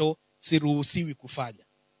ambacho siruhusiwi kufanya?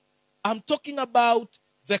 I'm talking about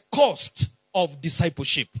the cost of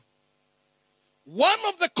discipleship. One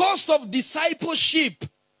of the cost of discipleship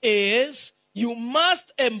is you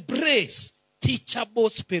must embrace teachable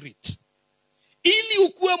spirit. Ili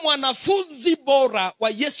ukuwe mwanafunzi bora wa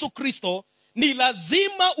Yesu Kristo, ni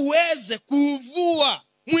lazima uweze kuvua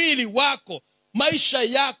mwili wako, maisha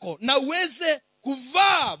yako, na uweze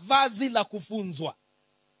kuvaa vazi la kufunzwa.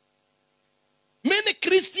 Many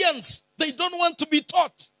Christians, they don't want to be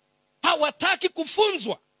taught. Hawataki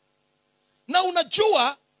kufunzwa. Na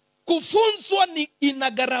unajua kufunzwa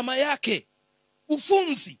ina gharama yake.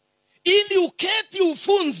 Ufunzi, ili uketi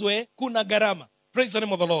ufunzwe, kuna gharama. Praise the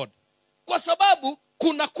name of the Lord. Kwa sababu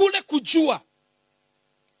kuna kule kujua,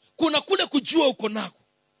 kuna kule kujua uko nako,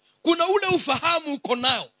 kuna ule ufahamu uko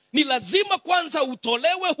nao. Ni lazima kwanza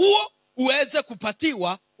utolewe huo, uweze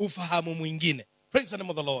kupatiwa ufahamu mwingine. Praise the name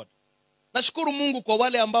of the Lord. Nashukuru Mungu kwa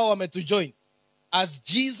wale ambao wametujoin as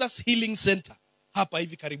Jesus Healing Center hapa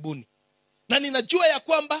hivi karibuni. Na ninajua ya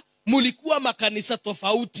kwamba mulikuwa makanisa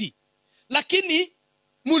tofauti, lakini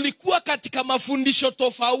mulikuwa katika mafundisho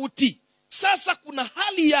tofauti. Sasa kuna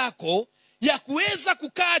hali yako ya kuweza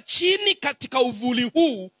kukaa chini katika uvuli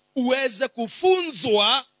huu, uweze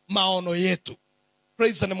kufunzwa maono yetu.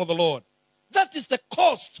 Praise the name of the Lord. That is the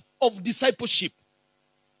cost of discipleship.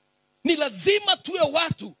 Ni lazima tuwe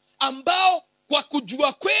watu ambao kwa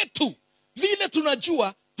kujua kwetu vile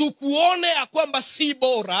tunajua, tukuone ya kwamba si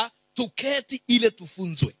bora, tuketi ile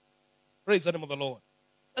tufunzwe. Praise the name of the Lord.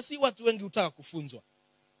 Na si watu wengi hutaka kufunzwa.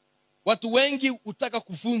 Watu wengi hutaka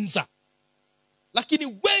kufunza, lakini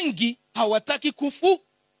wengi hawataki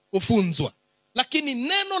kufunzwa. Lakini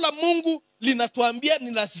neno la Mungu linatuambia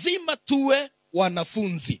ni lazima tuwe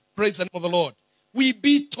wanafunzi. Praise the name of the Lord. We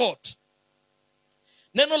be taught.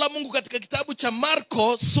 Neno la Mungu katika kitabu cha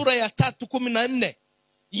Marko sura ya 3:14.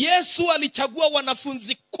 Yesu alichagua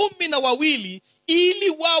wanafunzi 12 ili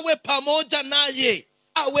wawe pamoja naye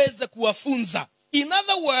aweze kuwafunza. In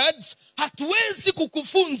other words, hatuwezi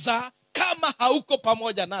kukufunza kama hauko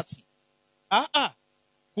pamoja nasi.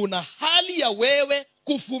 Kuna hali ya wewe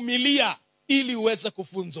kuvumilia ili uweze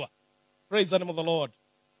kufunzwa. Praise the name of the Lord.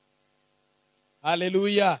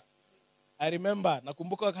 Hallelujah. I remember,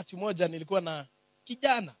 nakumbuka wakati mmoja nilikuwa na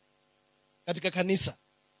kijana katika kanisa.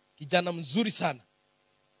 Kijana mzuri sana.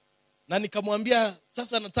 Na nikamwambia,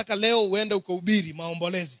 sasa nataka leo uende ukahubiri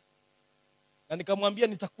maombolezi. Na nikamwambia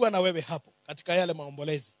nitakuwa na wewe hapo katika yale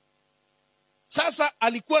maombolezi. Sasa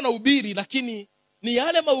alikuwa na hubiri, lakini ni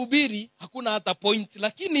yale mahubiri hakuna hata point.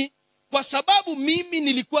 Lakini kwa sababu mimi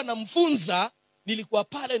nilikuwa namfunza, nilikuwa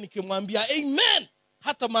pale nikimwambia amen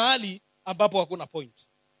hata mahali ambapo hakuna point.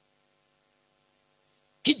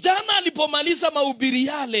 Kijana alipomaliza mahubiri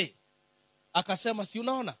yale akasema, si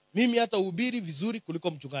unaona mimi hata uhubiri vizuri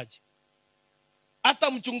kuliko mchungaji.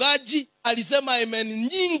 Hata mchungaji alisema amen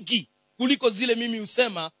nyingi kuliko zile mimi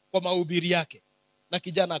husema kwa mahubiri yake. Na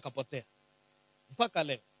kijana akapotea. Mpaka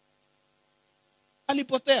leo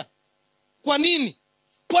alipotea. Kwa nini?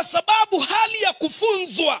 Kwa sababu hali ya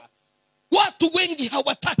kufunzwa, watu wengi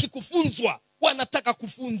hawataki kufunzwa, wanataka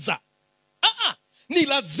kufunza. Ni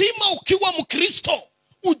lazima ukiwa Mkristo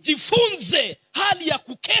ujifunze hali ya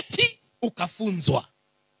kuketi ukafunzwa.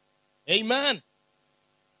 Amen.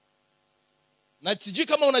 Na sijui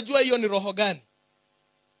kama unajua hiyo ni roho gani.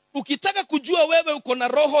 Ukitaka kujua wewe uko na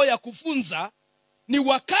roho ya kufunza, ni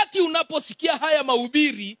wakati unaposikia haya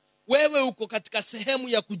mahubiri, wewe uko katika sehemu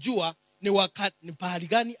ya kujua ni pahali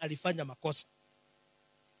gani alifanya makosa.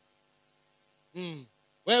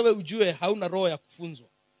 Wewe ujue hauna roho ya kufunzwa.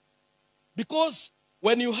 Because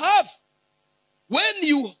when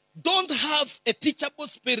you don't have a teachable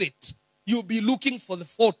spirit, you'll be looking for the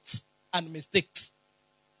faults and mistakes.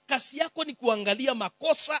 Kasi yako ni kuangalia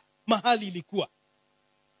makosa mahali ilikuwa.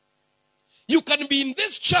 You can be in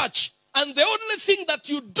this church and the only thing that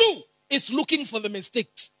you do is looking for the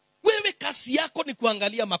mistakes. Wewe kasi yako ni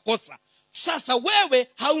kuangalia makosa. Sasa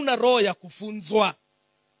wewe hauna roho ya kufunzwa.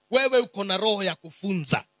 Wewe uko na roho ya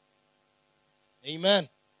kufunza. Amen.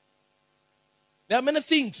 There are many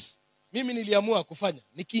things mimi niliamua kufanya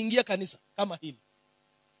nikiingia kanisa kama hili.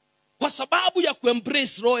 Kwa sababu ya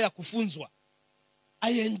kuembrace roho ya kufunzwa.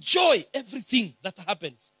 I enjoy everything that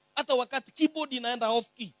happens. Hata wakati keyboard inaenda off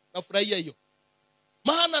key, nafurahia hiyo.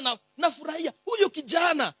 Maana nafurahia huyo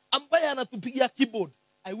kijana ambaye anatupigia keyboard.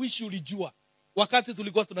 I wish ulijua wakati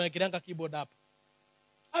tulikuwa tunawekelanga keyboard hapa.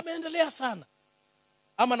 Ameendelea sana.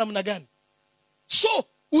 Ama namna gani? So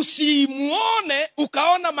usimuone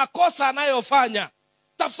ukaona makosa anayofanya.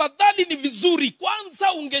 Tafadhali ni vizuri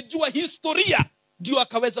kwanza ungejua historia ndio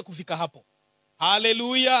akaweza kufika hapo.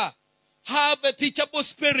 Hallelujah. Have a teachable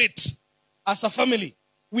spirit. As a family,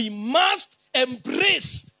 we must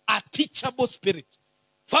embrace a teachable spirit.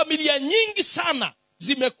 Familia nyingi sana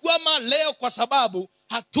zimekwama leo kwa sababu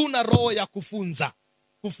hatuna roho ya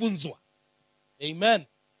kufunzwa. Amen.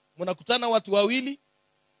 Mnakutana watu wawili,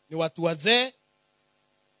 ni watu wazee,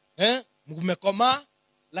 mmekomaa,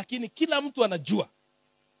 lakini kila mtu anajua.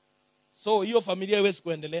 So hiyo familia haiwezi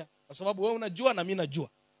kuendelea kwa sababu wewe unajua na mimi najua.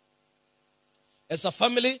 As a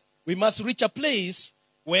family, we must reach a place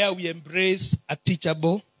where we embrace a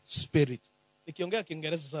teachable spirit. Nikiongea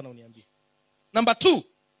Kiingereza sana uniambie. Number 2.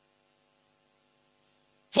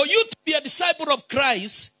 For you to be a disciple of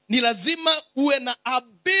Christ, ni lazima uwe na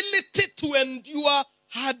ability to endure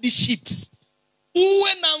hardships.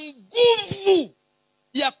 Uwe na nguvu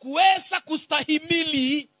ya kuweza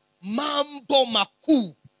kustahimili mambo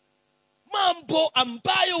makuu. Mambo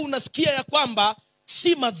ambayo unasikia ya kwamba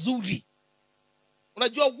si mazuri.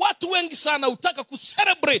 Unajua watu wengi sana hutaka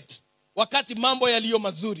kucelebrate wakati mambo yaliyo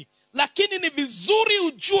mazuri. Lakini ni vizuri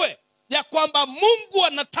ujue ya kwamba Mungu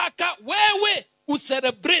anataka wewe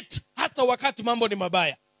ucelebrate hata wakati mambo ni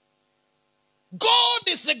mabaya. God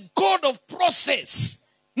is a God of process,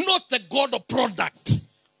 not a God of product.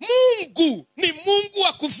 Mungu ni Mungu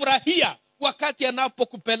wa kufurahia wakati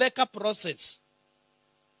anapokupeleka process.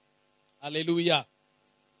 Hallelujah.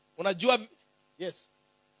 Unajua, yes.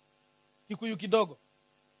 Kikuyu kidogo.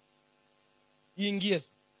 Iingie.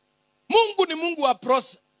 Mungu ni Mungu wa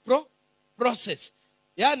process.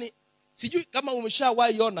 Yaani, sijui kama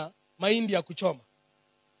umeshawahi ona mahindi ya kuchoma.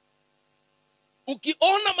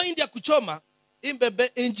 Ukiona mahindi ya kuchoma,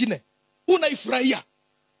 imbebe engine, unaifurahia.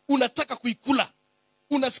 Unataka kuikula.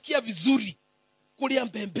 Unasikia vizuri. Kulia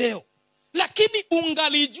mbembeo. Lakini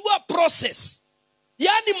ungalijua process,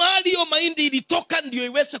 Yani mahali hiyo mahindi ilitoka ndio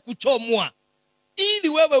iweze kuchomwa ili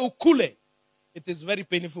wewe ukule. It is very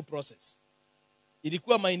painful process.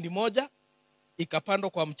 Ilikuwa mahindi moja, ikapandwa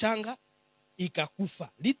kwa mchanga, ikakufa.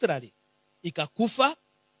 Literally. Ikakufa,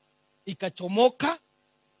 ikachomoka.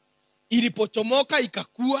 Ilipochomoka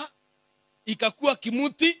ikakuwa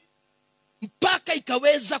kimuti mpaka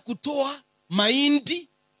ikaweza kutoa mahindi.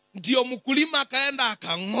 Ndio mkulima akaenda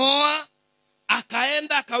akang'oa,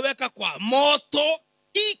 akaenda akaweka kwa moto,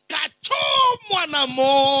 ikachomwa na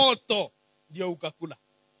moto, ndio ukakula.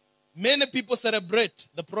 Many people celebrate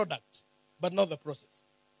the product but not the process.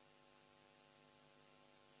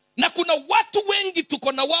 Na kuna watu wengi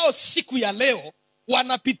tuko na wao siku ya leo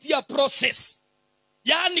wanapitia process.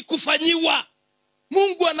 Yani kufanyiwa.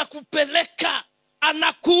 Mungu anakupeleka,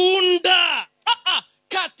 anakuunda.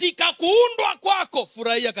 Katika kuundwa kwako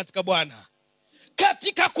furahia katika Bwana.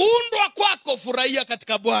 Katika kuundwa kwako furahia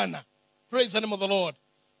katika Bwana. Praise the name of the Lord.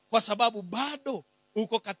 Kwa sababu bado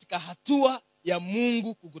uko katika hatua ya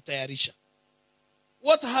Mungu kukutayarisha.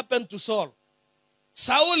 What happened to Saul?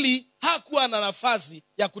 Sauli hakuwa na nafasi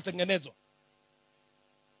ya kutengenezwa.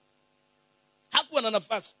 Hakuwa na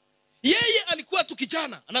nafasi. Yeye alikuwa tu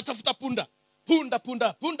kijana, anatafuta punda.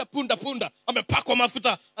 Punda. Amepakwa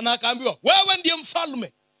mafuta, akaambiwa, wewe ndiye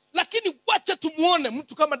mfalme. Lakini wacha tumuone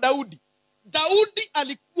mtu kama Daudi. Daudi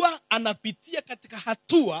alikuwa anapitia katika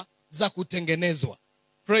hatua za kutengenezwa.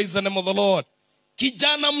 Praise the name of the Lord.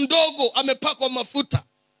 Kijana mdogo amepakwa mafuta,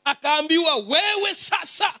 akaambiwa, wewe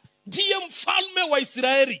sasa ndiye mfalme wa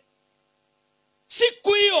Israeli.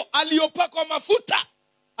 Siku hiyo aliyopakwa mafuta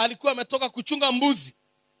alikuwa ametoka kuchunga mbuzi.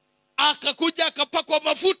 Akakuja akapakwa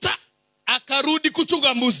mafuta, akarudi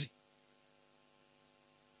kuchunga mbuzi.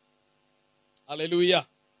 Haleluya.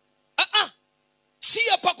 Si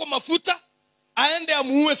apakwa mafuta aende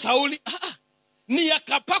amuue Sauli. Ni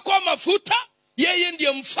akapakwa mafuta, yeye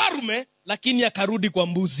ndiye mfalme, lakini akarudi kwa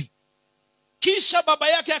mbuzi. Kisha baba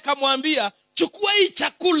yake akamwambia, chukua hii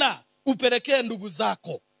chakula upelekee ndugu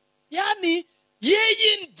zako. Yani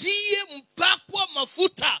yeye ndiye mpakwa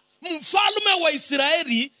mafuta, mfalme wa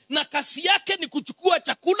Israeli, na kazi yake ni kuchukua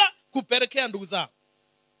chakula kupelekea ndugu zao.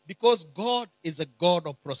 Because God is a God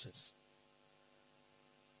of process.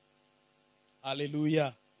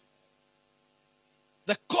 Hallelujah.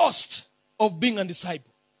 The cost of being a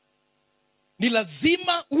disciple. Ni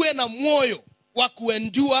lazima uwe na moyo wa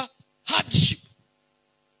kuendure hardship.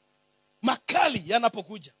 Makali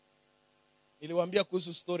yanapokuja. Niliwaambia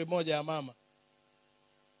kuhusu story moja ya mama.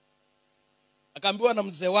 Akaambiwa na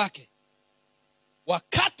mzee wake,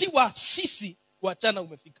 wakati wa sisi kuachana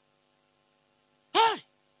umefika.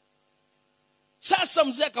 Sasa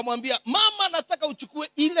mzee akamwambia, mama, nataka uchukue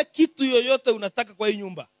ile kitu yoyote unataka kwa hii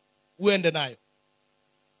nyumba, uende nayo.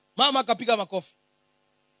 Mama akapiga makofi.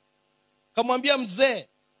 Akamwambia mzee,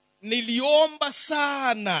 niliomba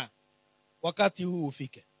sana wakati huu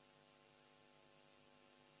ufike.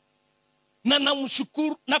 Na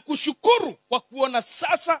namshukuru na kushukuru kwa kuona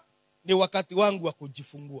sasa ni wakati wangu wa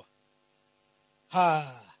kujifungua.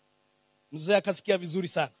 Mzee akasikia vizuri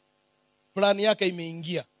sana. Plani yake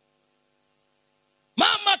imeingia.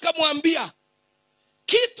 Mama akamwambia,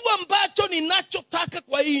 kitu ambacho ninachotaka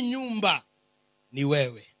kwa hii nyumba ni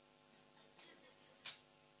wewe.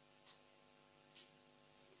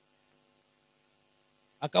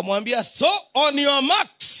 Akamwambia, so on your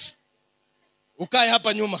marks, ukae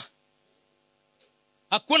hapa nyuma.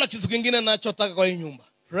 Hakuna kitu kingine ninachotaka kwa hii nyumba.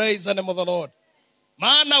 Praise the name of the Lord.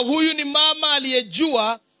 Maana huyu ni mama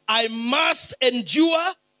aliyejua, I must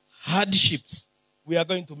endure hardships. We are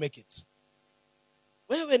going to make it.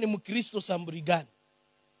 Wewe ni Mkristo samburi gani?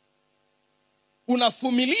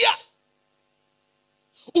 Unavumilia?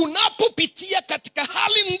 Unapopitia katika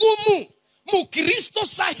hali ngumu, Mkristo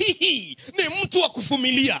sahihi ni mtu wa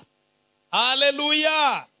kuvumilia.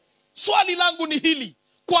 Haleluya. Swali langu ni hili.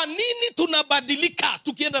 Kwa nini tunabadilika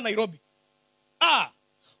tukienda Nairobi?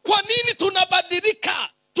 Kwa nini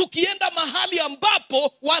tunabadilika tukienda mahali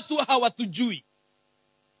ambapo watu hawatujui?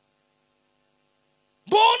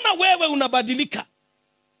 Mbona wewe unabadilika?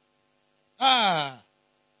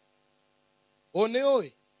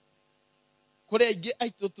 Oneoe. Kore ige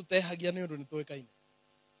aito tutehagia ni undu nitoekaine.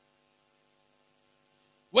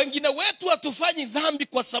 Wengine wetu hatufanyi dhambi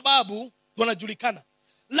kwa sababu tunajulikana.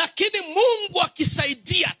 Lakini Mungu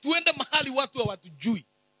akisaidia tuende mahali watu hawatujui,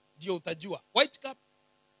 ndio utajua. White cup.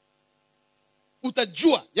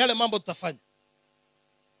 Utajua yale mambo tutafanya.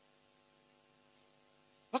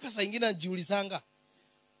 Mpaka saa ingine najiulizanga,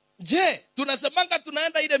 je, tunasemanga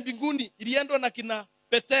tunaenda ile mbinguni iliendwa na kina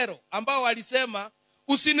Petero ambao walisema,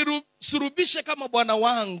 usinisurubishe kama Bwana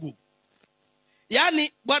wangu.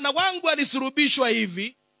 Yani bwana wangu alisurubishwa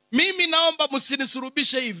hivi, mimi naomba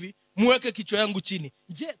msinisurubishe hivi, muweke kichwa yangu chini.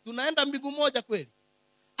 Je, tunaenda mbingu moja kweli?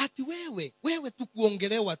 Ati wewe tu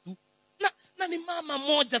kuongelewa tu. Na ni mama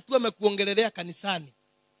moja tu amekuongelelea kanisani.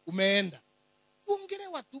 Umeenda.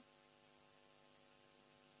 Kuongelewa tu.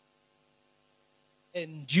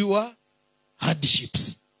 Endure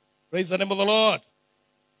hardships. Praise the name of the Lord.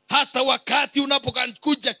 Hata wakati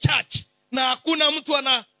unapokuja church na hakuna mtu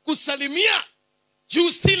anakusalimia,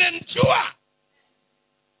 you still endure.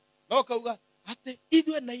 Noka ate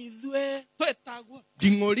idwe na idwe twetagwo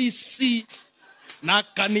dingorisi na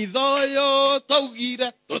kanithoyo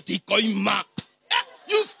taugira totikoima.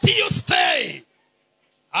 You still stay.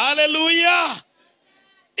 Hallelujah.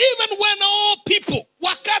 Even when all people,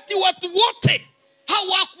 wakati watu wote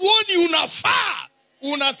hawakuoni unafaa,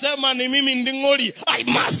 unasema ni mimi ndingori, I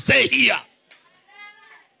must stay here.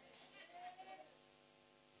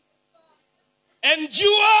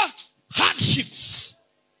 Endure hardships.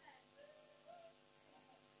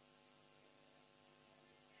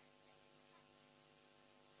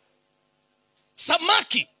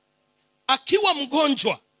 Samaki akiwa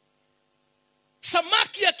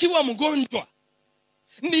mgonjwa,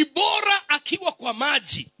 ni bora akiwa kwa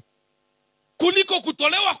maji kuliko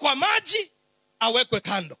kutolewa kwa maji awekwe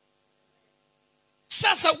kando.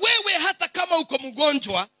 Sasa wewe hata kama uko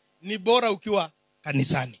mgonjwa, ni bora ukiwa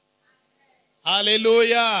kanisani.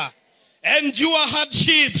 Hallelujah. Endure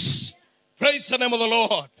hardships. Praise the name of the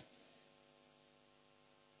Lord.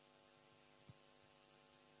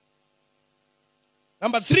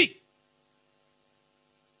 Number 3.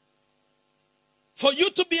 For you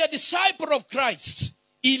to be a disciple of Christ,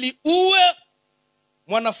 ili uwe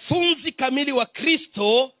mwanafunzi kamili wa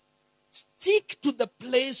Kristo, stick to the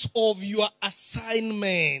place of your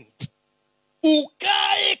assignment.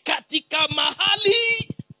 Ukae katika mahali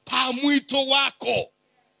pa mwito wako.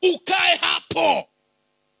 Ukae hapo.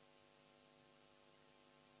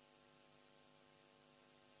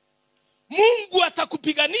 Mungu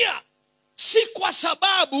atakupigania si kwa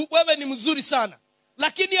sababu wewe ni mzuri sana,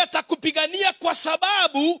 lakini atakupigania kwa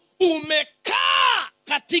sababu umekaa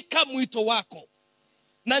katika mwito wako.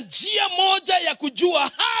 Na njia moja ya kujua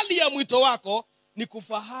hali ya mwito wako ni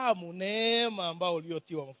kufahamu neema ambayo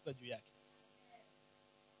uliotiwa mafuta juu yake.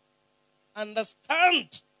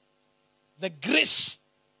 Understand the grace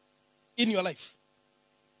in your life.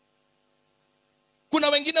 Kuna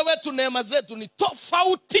wengine wetu neema zetu ni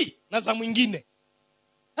tofauti na za mwingine.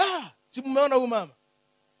 Si mmeona huyu mama?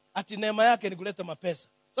 Ati neema yake ni kuleta mapesa.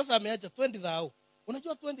 Sasa ameacha 20,000.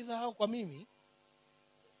 Unajua 20,000 kwa mimi,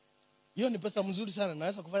 hiyo ni pesa mzuri sana,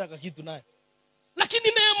 naweza kufanya kitu naye. Lakini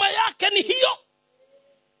neema yake ni hiyo.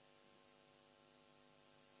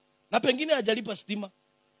 Na pengine hajalipa stima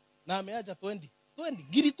na ameacha 20.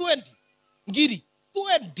 Ngiri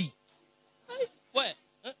 20. Wewe.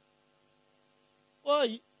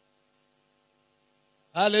 Oi.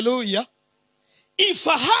 Hallelujah.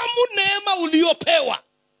 Ifahamu neema uliopewa.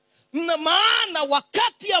 Na maana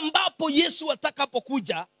wakati ambapo Yesu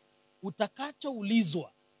atakapokuja,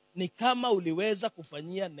 utakachoulizwa ni kama uliweza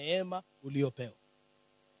kufanyia neema uliopewa.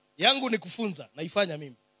 Yangu ni kufunza, naifanya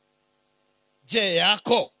mimi. Je,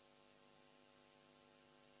 yako?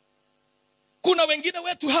 Kuna wengine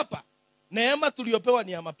wetu hapa, neema tuliopewa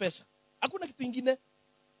ni ya mapesa. Hakuna kitu kingine.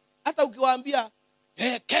 Hata ukiwaambia,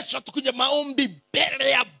 kesho tukuje maombi mbele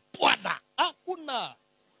ya Bwana, hakuna.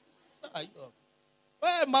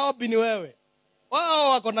 Wewe maombi ni wewe. Wao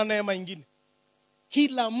wako na neema nyingine.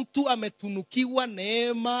 Kila mtu ametunukiwa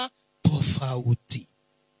neema tofauti.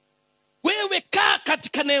 Wewe kaa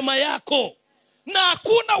katika neema yako. Na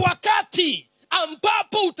hakuna wakati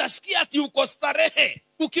ambapo utasikia ati uko starehe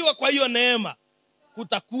ukiwa kwa hiyo neema.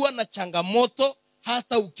 Kutakuwa na changamoto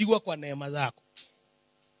hata ukiwa kwa neema zako.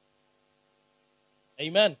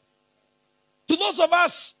 Amen. To those of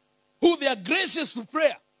us who their grace is to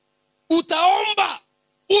prayer, utaomba,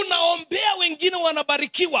 unaombea wengine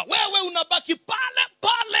wanabarikiwa, wewe unabaki pale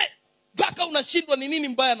pale mpaka unashindwa ni nini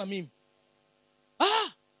mbaya na mimi.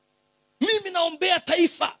 Mimi naombea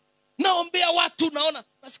taifa, naombea watu, naona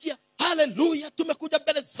nasikia haleluya tumekuja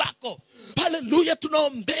mbele zako, haleluya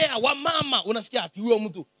tunaombea wamama, unasikia ati huyo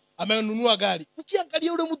mtu amenunua gari.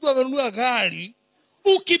 Ukiangalia yule mtu amenunua gari,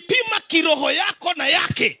 ukipima kiroho yako na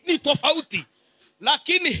yake ni tofauti,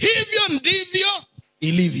 lakini hivyo ndivyo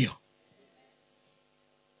ilivyo.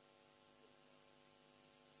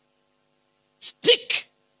 Stick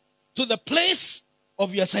to the place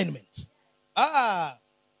of your assignment.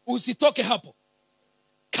 Usitoke hapo.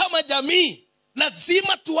 Kama jamii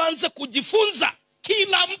lazima tuanze kujifunza,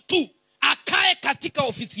 kila mtu akae katika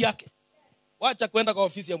ofisi yake. Wacha kwenda kwa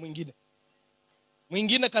ofisi ya mwingine.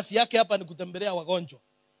 Mwingine kazi yake hapa ni kutembelea wagonjwa,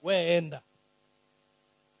 wewe enda.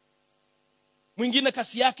 Mwingine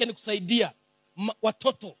kazi yake ni kusaidia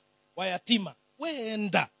watoto wa yatima, wewe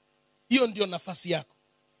enda. Hiyo ndio nafasi yako.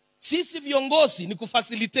 Sisi viongozi ni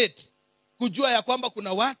kufacilitate, kujua ya kwamba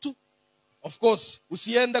kuna watu, of course,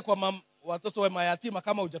 usiende kwa watoto wa mayatima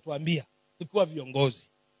kama hujatuambia, tukiwa viongozi.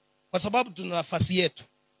 Kwa sababu tuna nafasi yetu.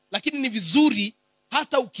 Lakini ni vizuri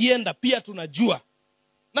hata ukienda pia tunajua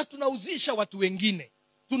na tunauzisha watu wengine.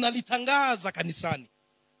 Tunalitangaza kanisani.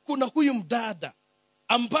 Kuna huyu mdada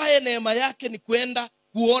ambaye neema yake ni kwenda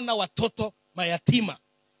kuona watoto mayatima,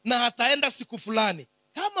 na ataenda siku fulani.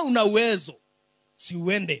 Kama una uwezo, si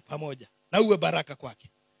uende pamoja na uwe baraka kwake.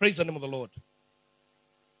 Praise the name of the Lord.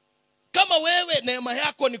 Kama wewe neema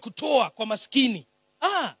yako ni kutoa kwa maskini,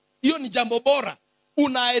 hiyo ni jambo bora.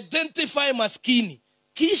 Una identify maskini,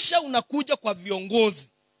 kisha unakuja kwa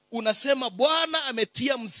viongozi, unasema Bwana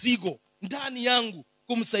ametia mzigo ndani yangu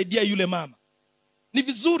kumsaidia yule mama. Ni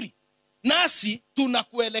vizuri. Nasi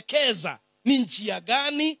tunakuelekeza ni njia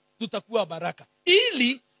gani tutakuwa baraka,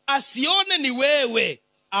 ili asione ni wewe,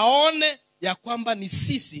 aone ya kwamba ni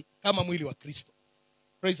sisi kama mwili wa Kristo.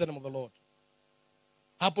 Praise the name of the Lord.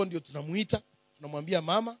 Hapo ndio tunamuita, tunamwambia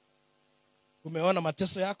mama, tumeona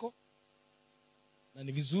mateso yako na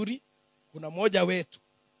ni vizuri. Kuna mmoja wetu,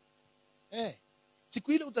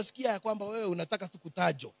 siku ile utasikia ya kwamba wewe unataka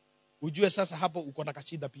tukutajo, ujue sasa hapo uko na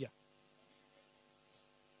kashida pia.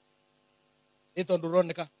 Eto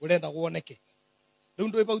nduroneka urenda kuoneke.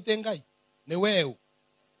 Ndio ipa utengai ni wewe.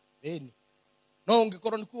 No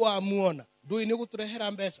ungikorwo ni kuwa amuona, ndui ni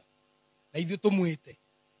guturehera mbeca. Na ithuĩ tumwite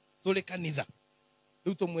tuli kanitha.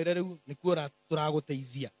 Riu tumwire riu ni kuora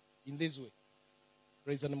turaguteithia in this way.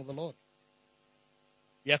 Praise the name of the Lord.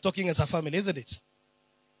 We are talking as a family, isn't it?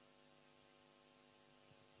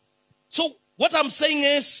 So what I'm saying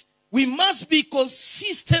is, we must be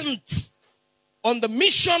consistent on the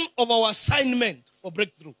mission of our assignment for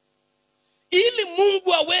breakthrough. Ili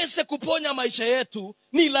Mungu aweze kuponya maisha yetu,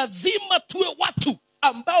 ni lazima tuwe watu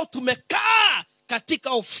ambao tumekaa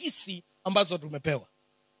katika ofisi ambazo tumepewa.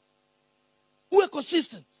 Uwe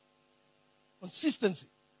consistent. Consistency.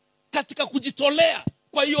 Katika kujitolea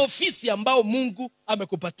kwa hiyo ofisi ambao Mungu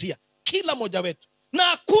amekupatia. Kila moja wetu. Na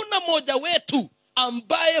hakuna moja wetu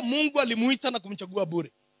ambaye Mungu alimuita na kumchagua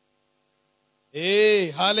bure.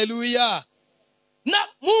 Hallelujah. Na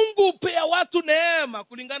Mungu hupea watu neema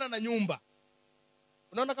kulingana na nyumba.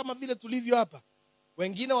 Unaona kama vile tulivyo hapa.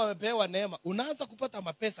 Wengine wamepewa neema. Unaanza kupata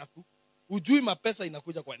mapesa tu. Ujui mapesa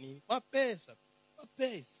inakuja kwa nini. Mapesa.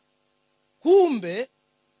 Kumbe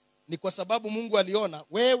ni kwa sababu Mungu aliona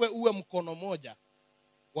wewe uwe mkono moja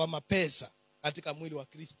wa mapesa katika mwili wa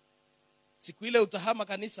Kristo. Siku ile utahama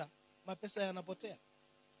kanisa, mapesa yanapotea.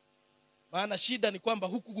 Maana shida ni kwamba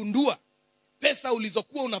hukugundua pesa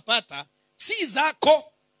ulizokuwa unapata si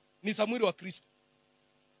zako, ni za mwili wa Kristo.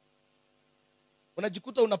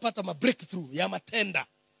 Unajikuta unapata breakthrough ya matenda.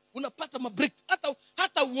 Unapata breakthrough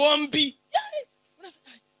hata uombi.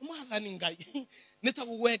 Mwadhani ngai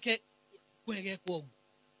nitakuweke kwege kwogu.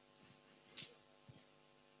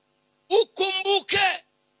 Ukumbuke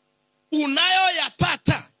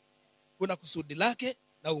unayoyapata kuna kusudi lake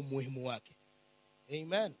na umuhimu wake.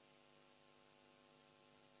 Amen.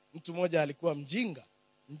 Mtu mmoja alikuwa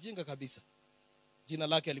mjinga kabisa. Jina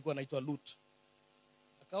lake alikuwa anaitwa Lut.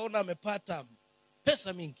 Akaona amepata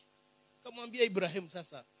pesa mingi. Akamwambia Ibrahim,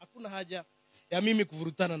 sasa hakuna haja ya mimi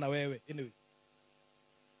kuvurutana na wewe. Anyway,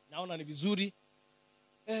 naona ni vizuri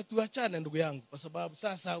tuachane ndugu yangu, kwa sababu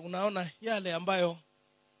sasa unaona yale ambayo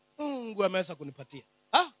Mungu ameweza kunipatia.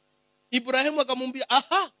 Ibrahim akamwambia,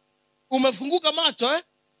 umefunguka macho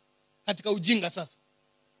katika ujinga sasa.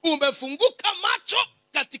 Umefunguka macho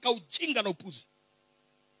katika ujinga na upuzi.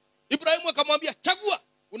 Ibrahim akamwambia, chagua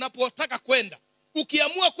unapotaka kwenda.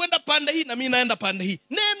 Ukiamua kwenda pande hii na mimi naenda pande hii.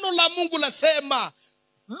 Neno la Mungu lasema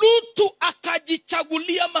Lutu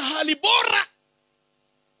akajichagulia mahali bora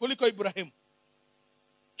kuliko Ibrahim.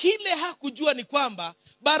 Kile hakujua ni kwamba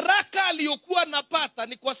baraka aliyokuwa napata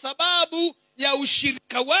ni kwa sababu ya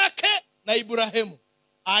ushirika wake na Ibrahimu.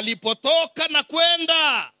 Alipotoka na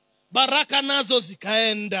kwenda, baraka nazo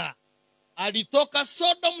zikaenda. Alitoka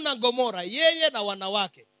Sodom na Gomora, yeye na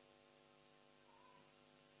wanawake.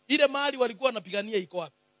 Ile mahali walikuwa wanapigania iko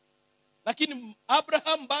wapi? Lakini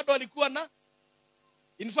Abraham bado alikuwa na,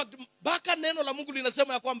 in fact, baka neno la Mungu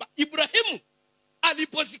linasema ya kwamba Ibrahimu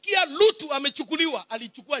aliposikia Lutu amechukuliwa,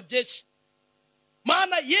 alichukua jeshi.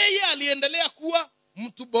 Maana yeye aliendelea kuwa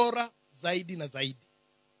mtu bora zaidi na zaidi.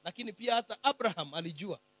 Lakini pia hata Abraham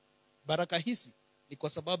alijua baraka hizi ni kwa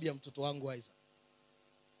sababu ya mtoto wangu Isaac.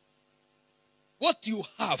 What you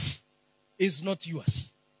have is not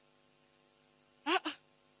yours.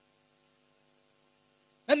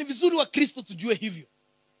 Na ni vizuri wa Kristo tujue hivyo.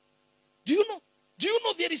 Do you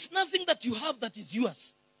know there is nothing that you have that is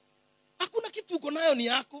yours? Hakuna kitu uko nayo ni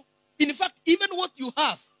yako. In fact, even what you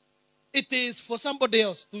have, it is for somebody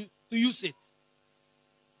else to use it.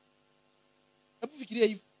 Hebu fikiria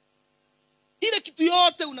hivi. Ile kitu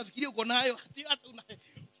yote unafikiria uko nayo, hata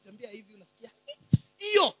unatembea hivi unasikia.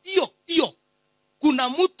 Hiyo. Kuna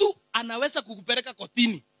mtu anaweza kukupeleka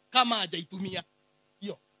kotini kama hajaitumia.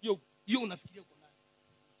 Hiyo unafikiria uko nayo.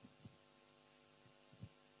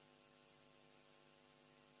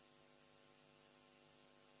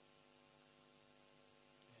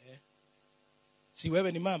 Si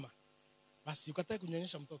wewe ni mama, basi ukatae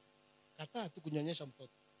kunyonyesha mtoto. Kataa tu kunyonyesha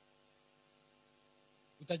mtoto.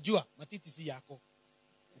 Utajua matiti si yako.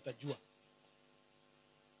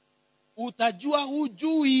 Utajua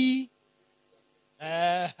hujui.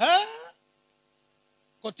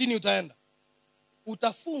 Kotini utaenda.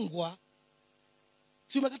 Utafungwa.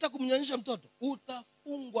 Si umekataa kumnyonyesha mtoto?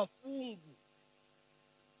 Utafungwa fungu.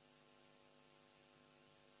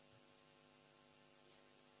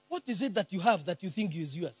 What is it that you have that you think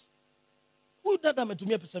is yours? Huyu dada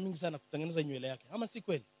ametumia pesa mingi sana kutengeneza nywele yake. Ama si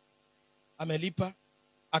kweli? Amelipa,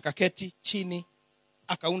 akaketi chini,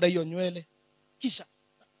 akaunda hiyo nywele. Kisha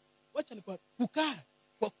wacha ni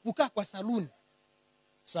kukaa kwa saluni.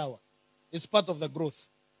 Sawa. It's part of the growth.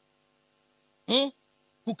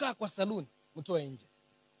 Kukaa kwa saluni, mtoe nje.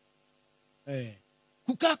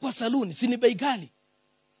 Kukaa kwa saluni si ni bei ghali.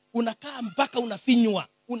 Unakaa mpaka unafinywa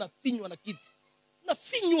na kiti.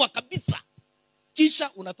 Unafinywa kabisa.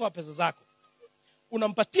 Kisha unatoa pesa zako.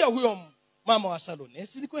 Unampatia huyo mama wa saluni.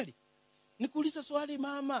 Si ni kweli? Nikuuliza swali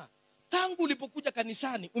mama. Tangu ulipokuja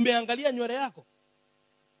kanisani umeangalia nywele yako?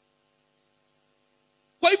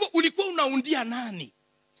 Kwa hivyo ulikuwa unaundia nani?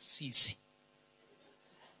 Sisi.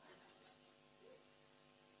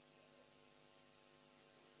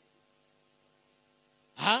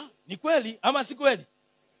 Ni kweli ama si kweli?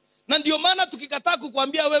 Na ndio maana tukikataa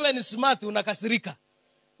kukuambia wewe ni smart unakasirika.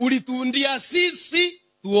 Ulituundia sisi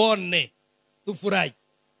tuone, tufurahi.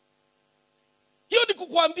 Hiyo ni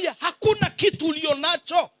kukuambia hakuna kitu ulio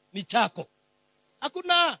nacho ni chako.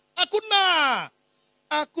 Hakuna.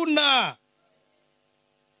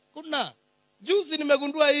 Juzi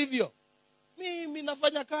nimegundua hivyo. Mimi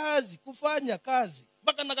nafanya kazi, kufanya kazi.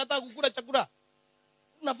 Mpaka nakataa kukula chakula.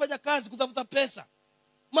 Nafanya kazi kutafuta pesa.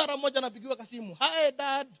 Mara moja napigiwa kasimu. Hi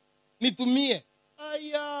dad, nitumie.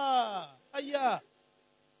 Aya.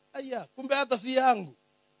 Kumbe hata si yangu.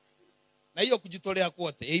 Na hiyo kujitolea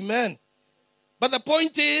kwote. Amen. But the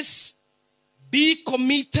point is, be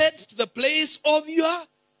committed to the place of your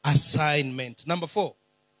assignment. Number 4,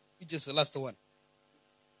 which is the last one.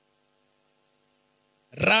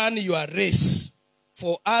 Run your race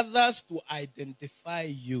for others to identify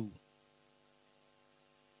you.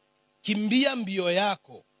 Kimbia mbio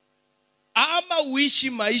yako. Ama uishi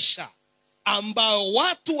maisha ambao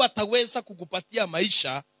watu wataweza kukupatia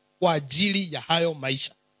maisha kwa ajili ya hayo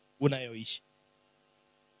maisha unayoishi.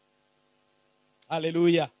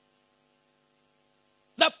 Hallelujah.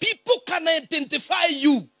 The people can identify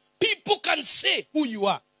you. People can say who you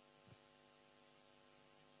are.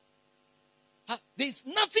 There's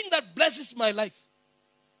nothing that blesses my life.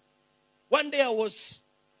 One day I was,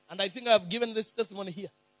 and I think I have given this testimony here.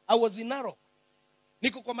 I was in Narok.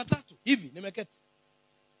 Niko kwa matatu. Hivi, nimeketi.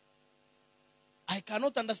 I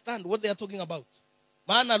cannot understand what they are talking about.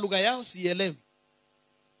 Maana lugha yao sielewi.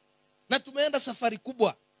 Na tumeenda safari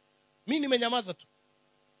kubwa. Mimi nimenyamaza tu.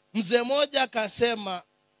 Mzee mmoja akasema,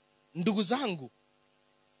 ndugu zangu,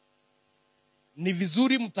 ni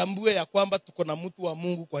vizuri mtambue ya kwamba tuko na mtu wa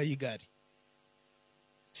Mungu kwa hii gari.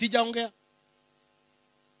 Sijaongea.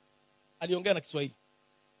 Aliongea na Kiswahili.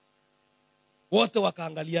 Wote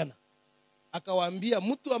wakaangaliana. Akawaambia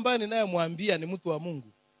mtu ambaye ninayemwambia ni mtu wa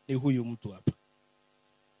Mungu ni huyu mtu hapa.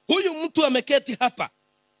 Huyu mtu ameketi hapa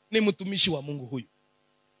ni mtumishi wa Mungu huyu.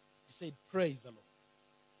 He said, praise the Lord.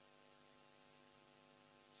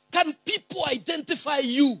 Can people identify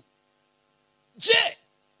you? Je,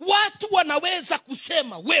 watu wanaweza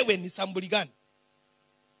kusema wewe ni sambuli gani?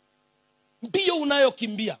 Mbio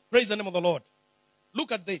unayokimbia. Praise the name of the Lord.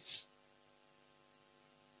 Look at this.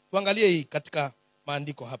 Tuangalie hii katika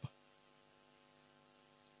maandiko hapa.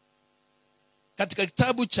 Katika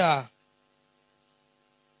kitabu cha,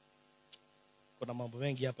 kuna mambo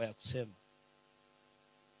mengi hapa ya kusema.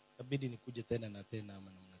 Itabidi nikuje tena na tena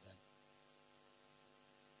ama namna gani.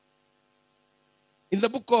 In the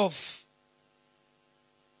book of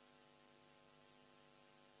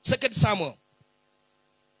 2 Samuel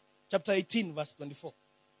chapter 18 verse 24.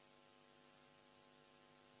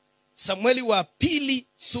 Samueli wa pili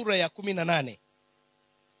sura ya 18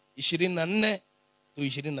 24 to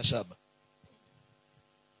 27.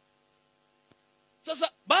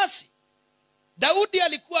 Sasa basi Daudi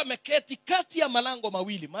alikuwa ameketi kati ya malango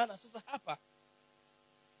mawili, maana sasa hapa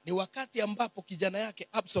ni wakati ambapo kijana yake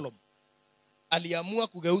Absalom aliamua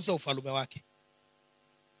kugeuza ufalme wake.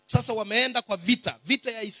 Sasa wameenda kwa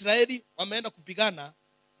vita ya Israeli, wameenda kupigana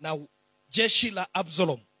na jeshi la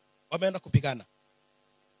Absalom, wameenda kupigana.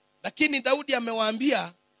 Lakini Daudi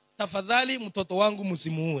amewaambia, tafadhali mtoto wangu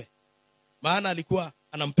msimuue, maana alikuwa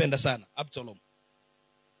anampenda sana Absalom.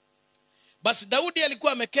 Basi Daudi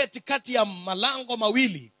alikuwa ameketi kati ya malango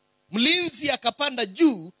mawili. Mlinzi akapanda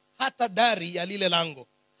juu hata dari ya lile lango,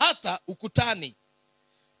 hata ukutani.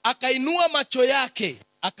 Akainua macho yake,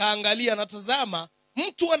 akaangalia, na tazama,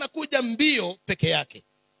 mtu anakuja mbio peke yake.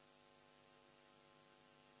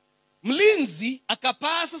 Mlinzi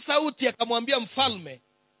akapaza sauti akamwambia mfalme,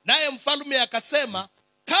 naye mfalme akasema,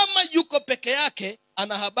 kama yuko peke yake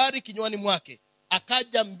ana habari kinywani mwake.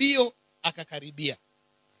 Akaja mbio akakaribia.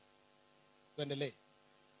 Tuendelee.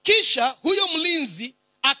 Kisha huyo mlinzi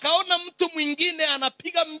akaona mtu mwingine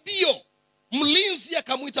anapiga mbio. Mlinzi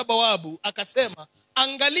akamuita bawabu akasema,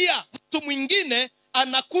 angalia, mtu mwingine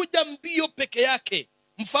anakuja mbio peke yake.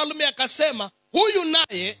 Mfalme akasema, huyu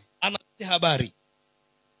naye analetea habari.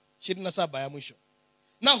 27 ya mwisho.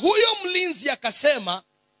 Na huyo mlinzi akasema,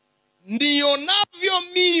 nionavyo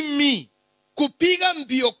mimi kupiga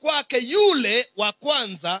mbio kwake yule wa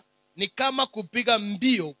kwanza ni kama kupiga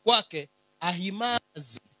mbio kwake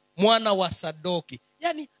Ahimazi mwana wa Sadoki.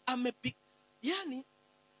 Yani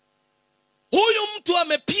huyu mtu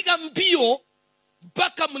amepiga mbio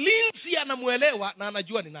mpaka mlinzi anamuelewa na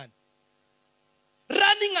anajua ni nani.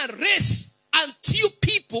 Running a race until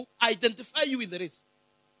people identify you with the race.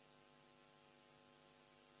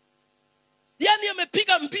 Yani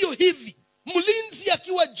amepiga mbio hivi, mlinzi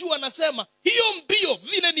akiwa juu anasema, hiyo mbio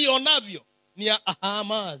vile nionavyo ni ya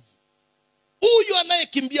Ahimazi, huyo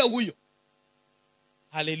anayekimbia huyo.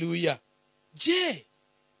 Haleluya. Je,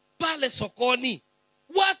 pale sokoni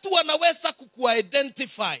watu wanaweza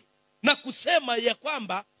kukuidentify na kusema ya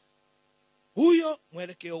kwamba huyo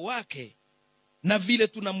mwelekeo wake na vile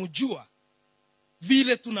tunamjua,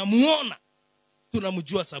 vile tunamuona,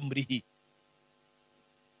 tunamjua Samri hii.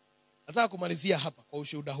 Nataka kumalizia hapa kwa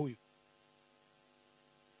ushuhuda huyu.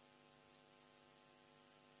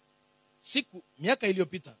 Miaka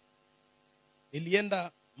iliyopita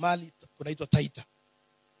nilienda mahali kunaitwa Taita,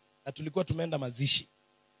 na tulikuwa tumeenda mazishi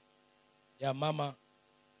ya mama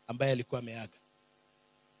ambaye alikuwa ameaga.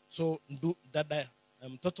 So dada,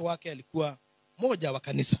 mtoto wake alikuwa moja wa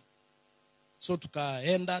kanisa. So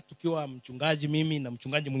tukaenda tukiwa mchungaji, mimi na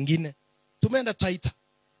mchungaji mwingine, tumeenda Taita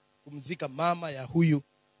kumzika mama ya huyu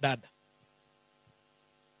dada.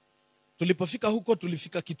 Tulipofika huko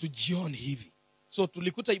tulifika kitu jioni hivi. So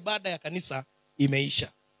tulikuta ibada ya kanisa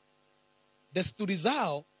imeisha. Desturi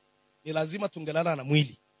zao ni lazima tungelala na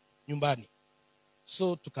mwili nyumbani.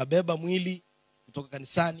 So tukabeba mwili kutoka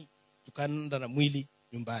kanisani, tukaenda na mwili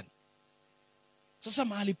nyumbani. Sasa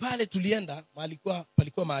mahali pale tulienda,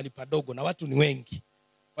 palikuwa mahali padogo na watu ni wengi.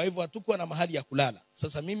 Kwa hivyo hatukuwa na mahali ya kulala.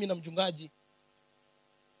 Sasa mimi na mchungaji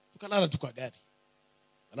tukalala tu kwa gari.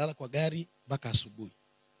 Kalala kwa gari mpaka asubuhi.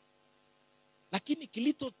 Lakini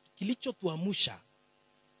kilichotuamsha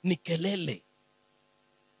ni kelele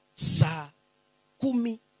saa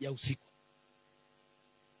 10 ya usiku.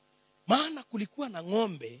 Maana kulikuwa na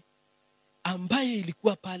ng'ombe ambaye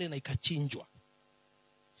ilikuwa pale na ikachinjwa.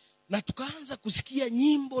 Na tukaanza kusikia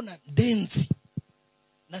nyimbo na densi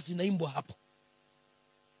na zinaimbwa hapo.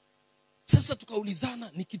 Sasa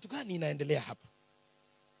tukaulizana ni kitu gani inaendelea hapa.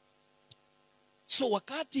 So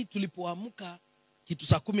wakati tulipoamka kitu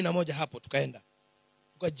saa 11 hapo, tukaenda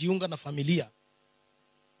tukajiunga na familia,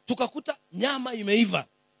 tukakuta nyama imeiva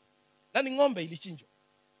na ni ng'ombe ilichinjwa.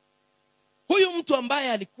 Huyu mtu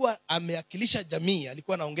ambaye alikuwa amewakilisha jamii,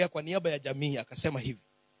 alikuwa anaongea kwa niaba ya jamii, akasema hivi,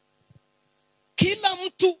 kila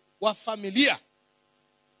mtu wa familia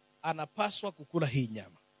anapaswa kukula hii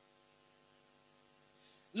nyama,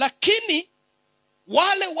 lakini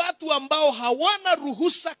wale watu ambao hawana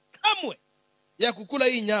ruhusa kamwe ya kukula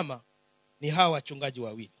hii nyama ni hawa wachungaji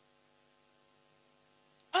wawili.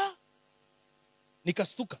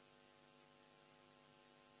 Nikastuka.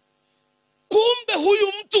 Kumbe huyu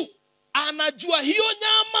mtu anajua hiyo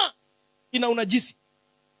nyama ina unajisi.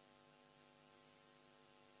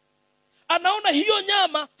 Anaona hiyo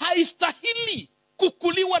nyama haistahili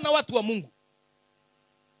kukuliwa na watu wa Mungu.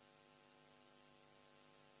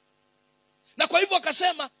 Na kwa hivyo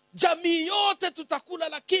akasema jamii yote tutakula,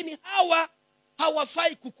 lakini hawa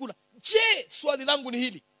hawafai kukula. Je, swali langu ni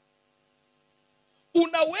hili.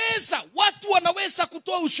 watu wanaweza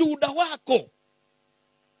kutoa ushuhuda wako.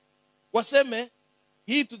 Waseme,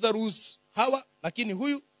 hii tutaruhusu hawa, lakini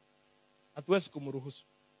huyu hatuwezi kumruhusu.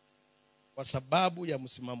 Kwa sababu ya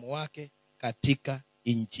msimamo wake katika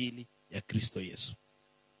injili ya Kristo Yesu.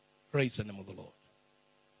 Praise the name of the Lord.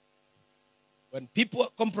 When people are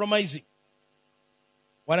compromising,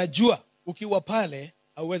 wanajua ukiwa pale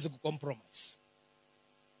hauwezi kucompromise.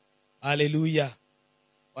 Hallelujah.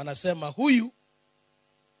 Wanasema huyu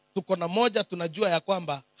tuko na moja, tunajua ya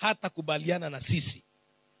kwamba hata kubaliana na sisi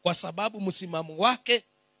kwa sababu msimamo wake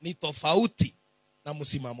ni tofauti na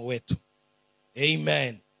msimamo wetu.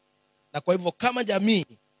 Amen. Na kwa hivyo kama jamii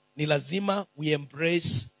ni lazima we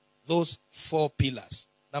embrace those 4 pillars.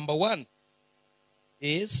 Number 1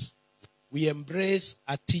 is we embrace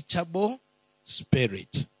a teachable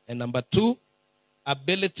spirit. And number 2,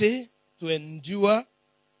 ability to endure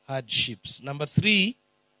hardships. Number 3,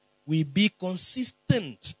 we be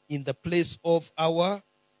consistent in the place of our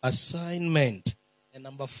assignment. And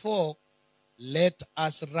number 4, let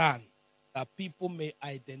us run that people may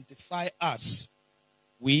identify us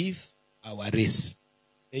with our race.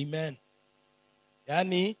 Amen.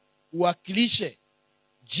 Yani uwakilishe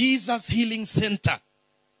Jesus Healing Center.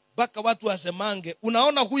 Baka watu wasemange,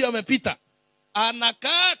 unaona huyu amepita,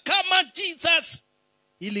 anakaa kama Jesus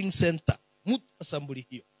Healing Center. Mtu asambuli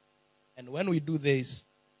hiyo. And when we do this,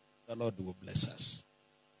 the Lord will bless us.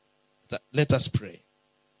 Let us pray.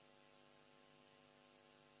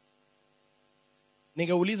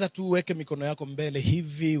 Ningeuliza tu uweke mikono yako mbele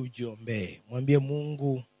hivi ujiombee. Mwambie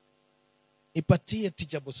Mungu, nipatie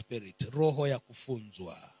teachable spirit, roho ya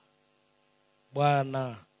kufunzwa.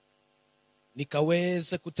 Bwana,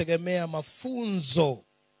 nikaweze kutegemea mafunzo,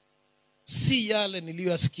 si yale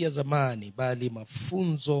niliyoyasikia zamani, bali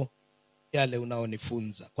mafunzo yale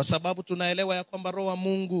unaonifunza. Kwa sababu tunaelewa ya kwamba roho wa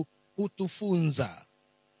Mungu hutufunza.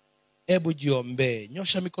 Hebu jiombee,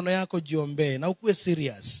 nyosha mikono yako jiombee, na ukuwe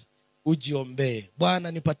serious, ujiombee.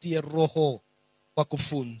 Bwana, nipatie roho wa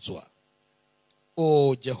kufunzwa.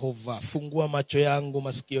 O Jehova, fungua macho yangu,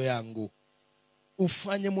 masikio yangu.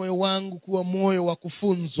 Ufanye moyo wangu kuwa moyo wa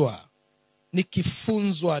kufunzwa.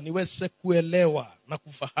 Nikifunzwa niweze kuelewa na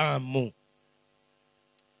kufahamu.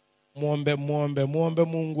 Muombe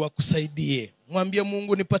Mungu akusaidie. Mwambie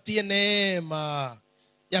Mungu, nipatie neema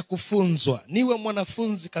ya kufunzwa. Niwe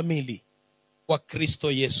mwanafunzi kamili wa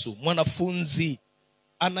Kristo Yesu. Mwanafunzi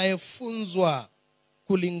anayefunzwa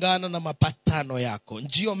kulingana na mapatano yako.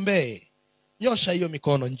 Njiombee. Nyosha hiyo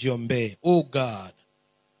mikono, njiombee. Oh God,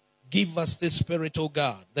 give us the spirit, oh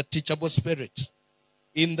God, the teachable spirit.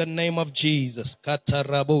 In the name of Jesus.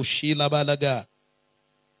 Katarabo shila balaga.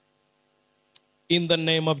 In the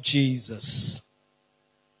name of Jesus.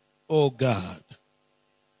 Oh God.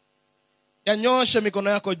 Yanyoshe mikono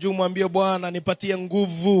yako juu, mwambie Bwana, nipatie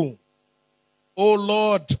nguvu. Oh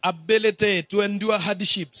Lord, ability to endure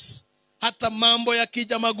hardships. Hata mambo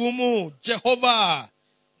yakija magumu, Jehova,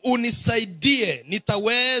 unisaidie,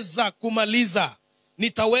 nitaweza kumaliza.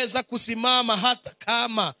 Nitaweza kusimama hata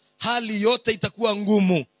kama hali yote itakuwa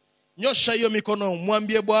ngumu. Nyosha hiyo mikono,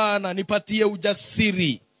 mwambie Bwana, nipatie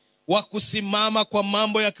ujasiri wa kusimama kwa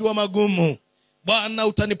mambo yakiwa magumu. Bwana,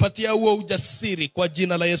 utanipatia huo ujasiri kwa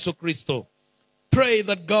jina la Yesu Kristo. Pray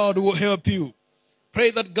that God will help you.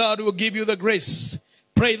 Pray that God will give you the grace.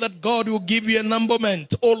 Pray that God will give you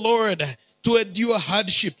enablement, oh Lord, to endure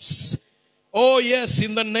hardships. Oh yes,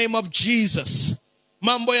 in the name of Jesus.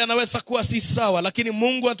 Mambo yanaweza kuwa si sawa, lakini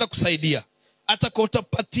Mungu atakusaidia.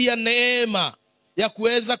 Atakupatia neema ya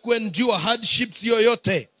kuweza kuendure hardships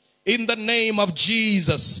yoyote. In the name of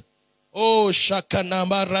Jesus. Oh shakana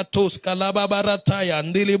baratos kalaba barataya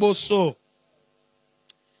ndiliboso.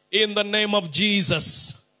 In the name of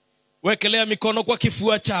Jesus. Wekelea mikono kwa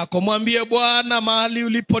kifua chako, mwambie Bwana, mahali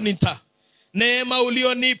uliponita, neema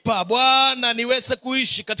ulionipa Bwana, niweze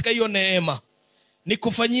kuishi katika hiyo neema.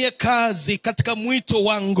 Nikufanyie kazi katika mwito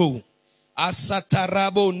wangu.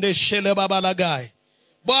 Asatarabo ndeshele babalagai.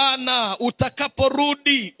 Bwana,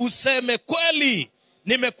 utakaporudi useme kweli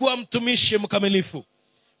nimekuwa mtumishi mkamilifu.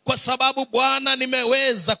 Kwa sababu Bwana,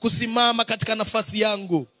 nimeweza kusimama katika nafasi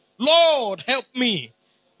yangu. Lord, help me.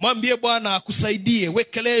 Mwambie Bwana akusaidie.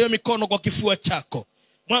 Wekelea hiyo mikono kwa kifua chako.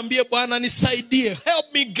 Mwambie Bwana, nisaidie.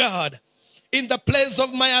 Help me God. In the place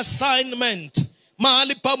of my assignment.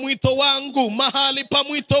 Mahali pa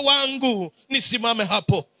mwito wangu. Nisimame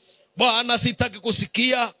hapo. Bwana, sitaki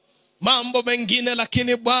kusikia mambo mengine,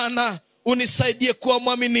 lakini Bwana, unisaidie kuwa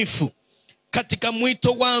mwaminifu katika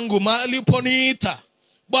mwito wangu. Mahali uponiita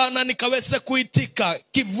Bwana, nikaweze kuitika.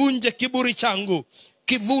 Kivunje kiburi changu.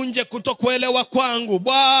 ukivunje kutokuelewa kwangu.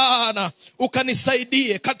 Bwana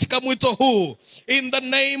ukanisaidie katika mwito huu. In the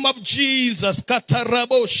name of Jesus.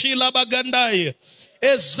 Katarabo shila bagandai.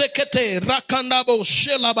 Ezekete rakandabo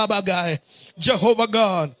shila babagai. Jehovah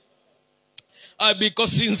God, I be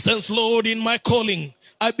consistent, Lord, in my calling.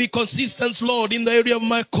 I be consistent, Lord, in the area of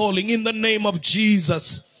my calling. In the name of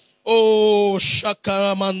Jesus. Oh,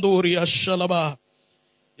 shakaramanduri ashalaba.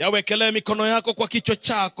 Yawekele mikono yako kwa kichwa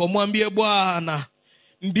chako. Mwambie Bwana,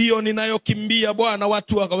 ndio ninayokimbia Bwana,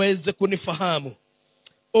 watu waweze kunifahamu.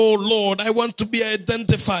 Oh Lord, I want to be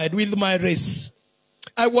identified with my race.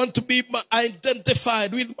 I want to be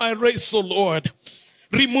identified with my race, oh Lord.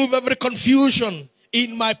 Remove every confusion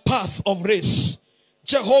in my path of race.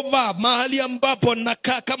 Jehovah, mahali ambapo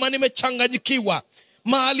nakaa kama nimechanganyikiwa,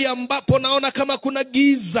 mahali ambapo naona kama kuna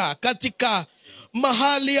giza, katika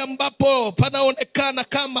mahali ambapo panaonekana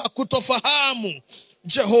kama kutofahamu,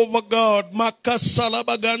 Jehovah God,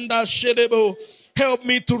 makasalabaganda shedebo, help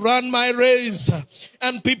me to run my race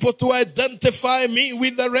and people to identify me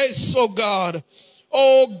with the race, oh God.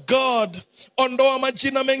 Oh God, ondoa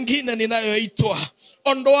majina mengine ninayoitwa.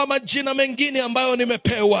 Ondoa majina mengine ambayo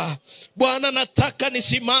nimepewa. Bwana, nataka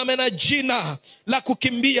nisimame na jina la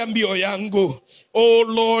kukimbia mbio yangu. Oh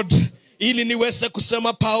Lord, ili niweze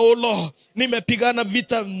kusema Paulo, nimepigana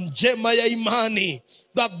vita njema ya imani.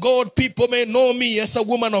 That God, people may know me as a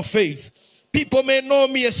woman of faith. People may know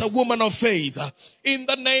me as a woman of faith. In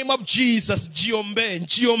the name of Jesus,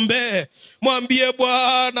 jiombe. Mwambie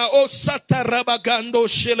Bwana, o satarabagando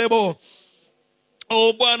shelebo.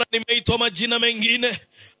 Oh Bwana, nimeitwa majina mengine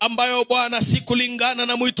ambayo Bwana si kulingana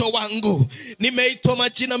na mwito wangu. Nimeitwa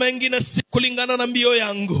majina mengine si kulingana na mbio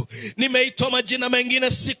yangu. Nimeitwa majina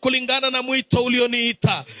mengine si kulingana na mwito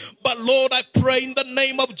ulioniita. But Lord, I pray in the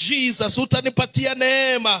name of Jesus, utanipatia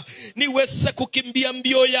neema niweze kukimbia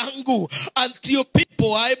mbio yangu until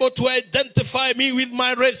people are able to identify me with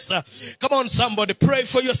my race. Come on somebody, pray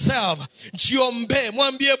for yourself. Jiombe,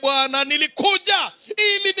 mwambie Bwana, nilikuja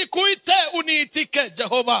ili nikuite, uniitike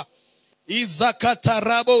Jehovah.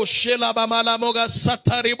 Izakatarabo shelaba malamoga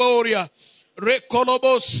satariboria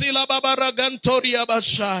rekolobo silaba baragantoria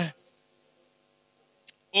bashai.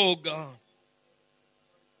 Oh God,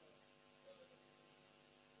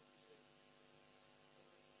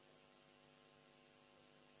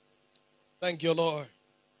 thank you, Lord.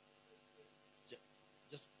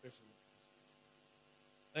 Just pray for me.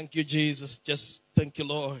 Thank you, Jesus. Just thank you,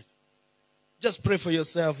 Lord. Just pray for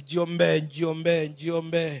yourself.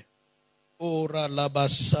 Jiombe. Ora laba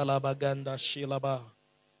salabaganda shilaba.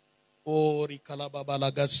 Ori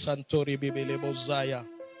kalababalaga santori bibele bozaya.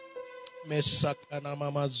 Mesakana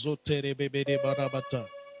mama zotere bebede barabata.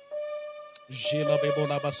 Jila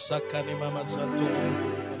bebola basakani mama santori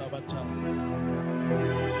barabata.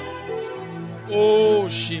 Oh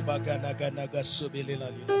shibagana gana gasubele la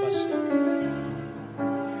basa.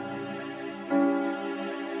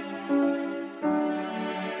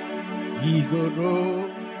 Igoro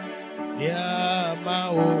ya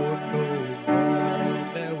maondo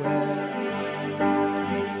molewe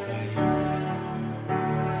igai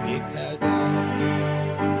ikaga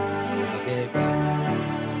agegani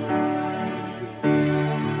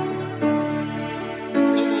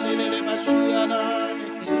sitelele bashiana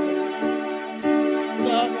niki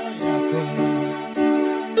dana yako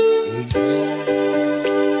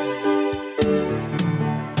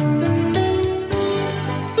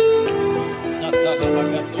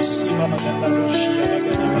Siva maganda roshia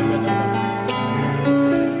maganda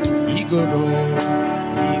Igoro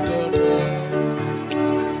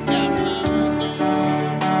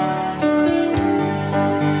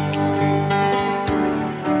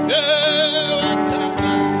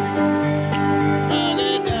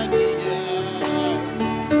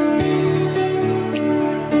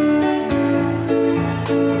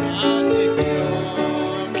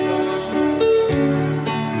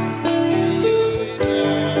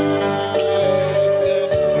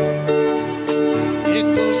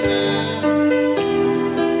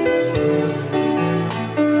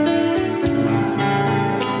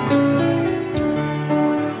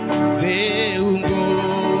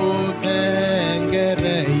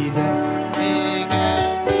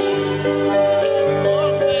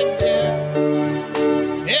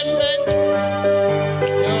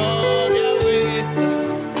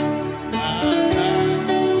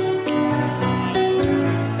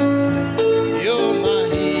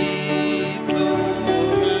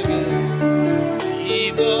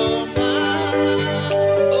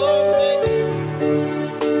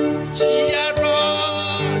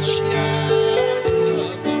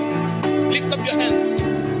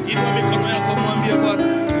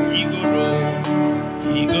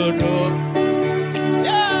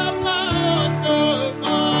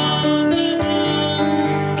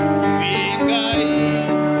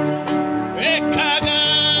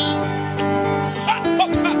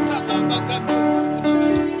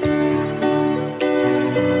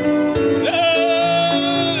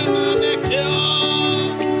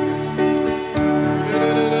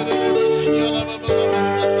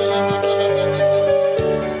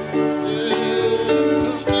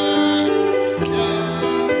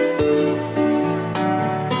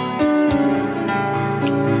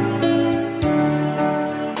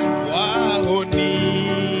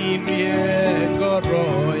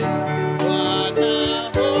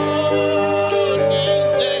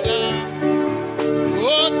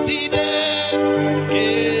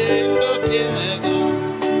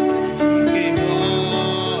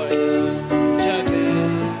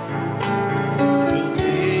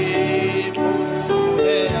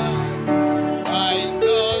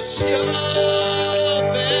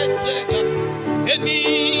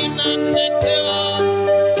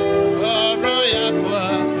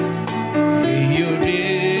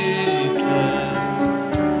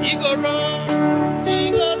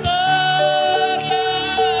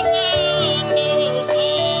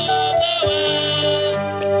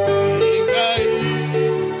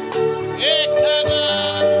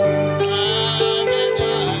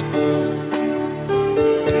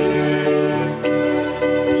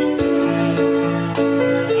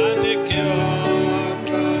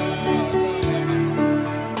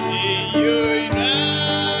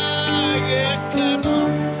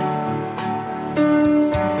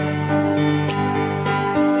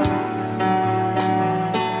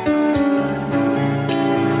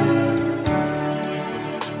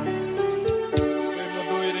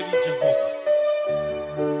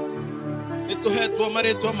tuhetwo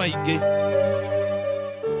maretwa maingi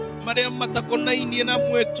maria matakonainie na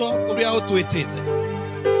mwito uria utwitite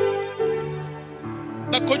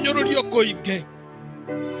na kunyururio kuingi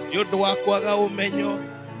yundu wa kwaga umenyo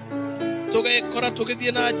tugekora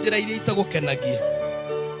tugithie na njira iria itagukenagia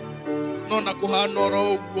no na kuhana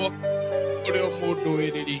ro uguo urio mundu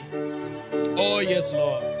wiriri. Oh yes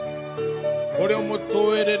Lord, urio mundu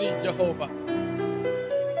wiriri Jehova.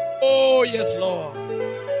 Oh yes Lord.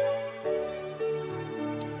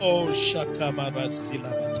 Oh shakamara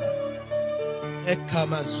silabata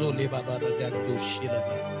ekama zole baba gando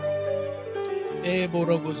shilaba e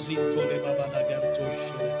borogo zinto le baba gando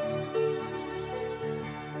shilaba.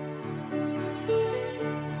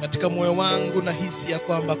 Katika moyo wangu nahisi ya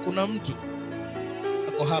kwamba kuna mtu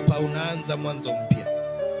ako hapa, unaanza mwanzo mpya.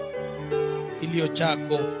 Kilio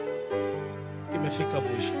chako kimefika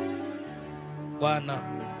mwisho. Bwana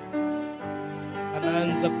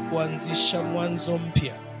anaanza kukuanzisha mwanzo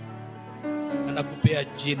mpya, anakupea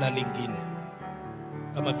jina lingine.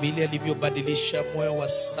 Kama vile alivyobadilisha moyo wa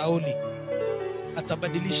Sauli,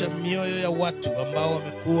 atabadilisha mioyo ya watu ambao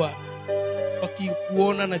wamekuwa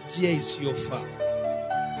wakikuona na njia isiyofaa,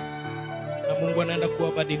 na Mungu anaenda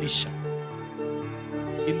kuwabadilisha.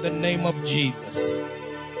 In the name of Jesus.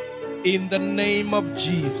 In the name of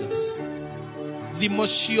Jesus.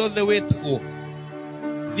 Thimoshio the wetwo.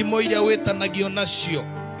 Thimo iria wetanagio nacio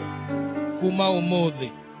kuma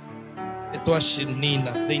umuthi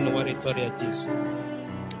etwashinina thiini wa ritwa ria Jesu.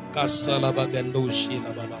 Kasala bagandoshi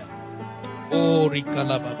la baba. O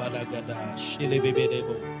rikala baba la gada shile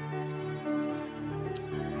bebedebo.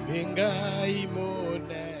 Wengai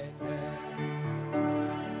monana.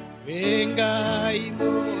 Wengai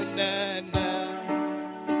monana.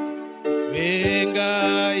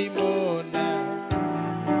 Wengai monana.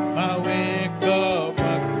 Maweko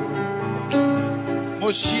maku.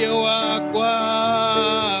 Moshie wakwa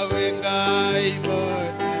wengai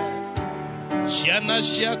monana. Shiana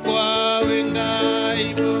shiakwa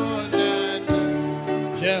wengai monana.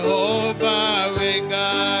 Jehova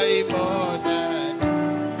wengai monana.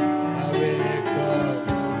 Maweko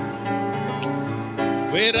maku.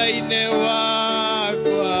 Weraine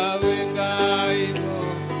wakwa wengai monana.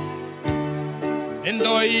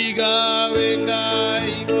 Endoiga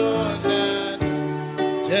wengai monana.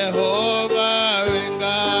 Jehova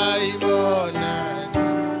wengai monana.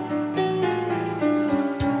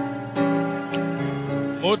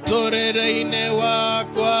 Motorereine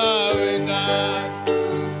wakwa wengai.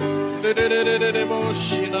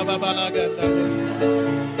 Moshina babalaganda bosa.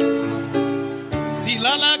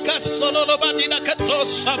 Zilala kasololo badina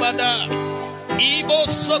katosa bada. Ibo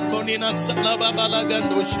sokoni na salaba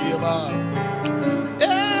balagando shiba.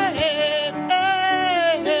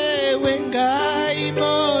 Wengai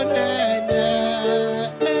monana.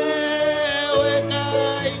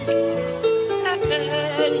 Wengai.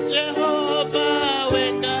 Jehova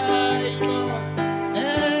wengai monana.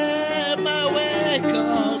 Maweko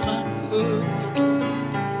maku.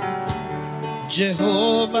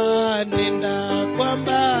 Jehova nenda kwa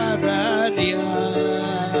mbararia.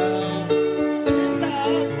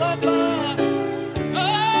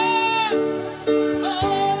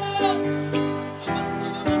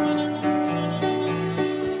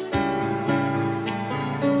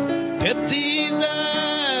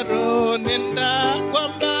 Etidaro nenda kwa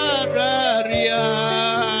mbararia.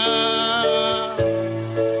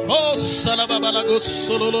 Oh salababalago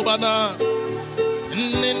sololobana.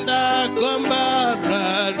 Nenda kwa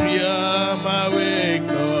mbararia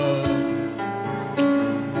maweko.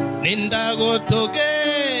 Nenda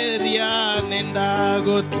gotogeria. Nenda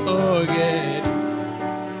gotogeria.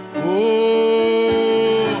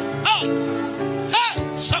 Oh ah ah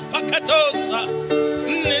sapakatosa.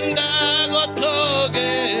 Nenda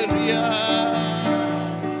gotogeria.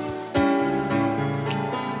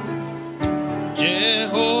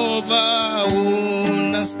 Jehova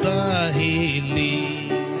unastahili.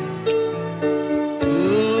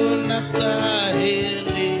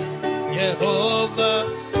 Unastahili. Jehova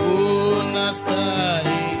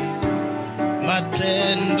unastahili.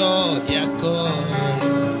 Matendo yako.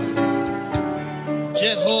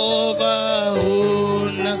 Jehova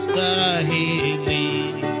unastahili.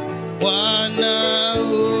 Bwana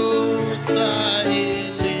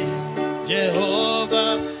unastahili. Jehova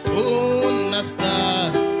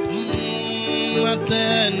unastahili.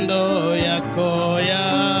 Matendo yako ya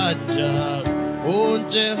ajabu.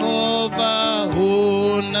 Jehova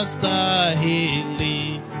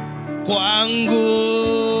unastahili. Kwangu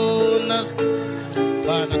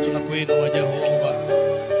Bwana tunakuinua Jehova.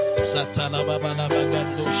 Satana baba na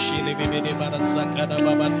bagando shile bibede barazaka na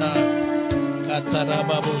baba na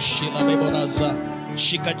Katarababu shila beboraza.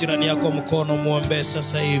 Shika jirani yako mkono muombe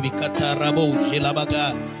sasa hivi. Katarabu shila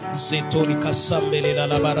baga. Zetori kasambele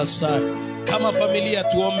la barasa. Kama familia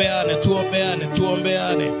tuombeane, tuombeane,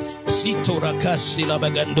 tuombeane. Zito rakasi la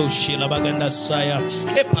bagandoshi la bagandasaya.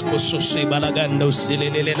 Epakosose balagando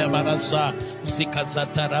silelele la baraza.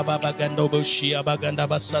 Zikazata raba bagando boshi abaganda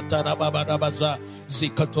basata raba barabaza.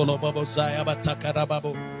 Zikatolo babozaya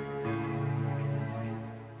batakarababu.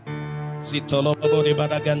 Zitolo babori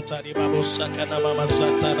badagantari babosaka na mama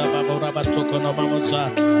zatara babora batoko na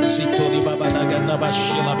mamoza. Zitori babadaganda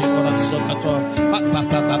bashila bikora sokato.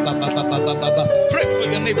 Pray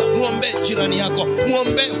for your neighbor. Muombe jirani yako.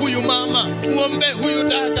 Muombe huyu mama. Muombe huyu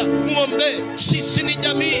dada. Muombe sisi ni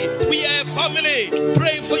jamii. We are a family.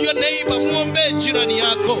 Pray for your neighbor. Muombe jirani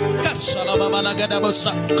yako. Kasala babalagada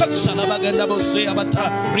bosa. Kasala baganda bosa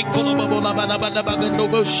abata. Rikolo babola balabada bagando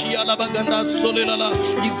boshi alabaganda solilala.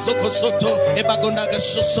 Izoko Ebagonda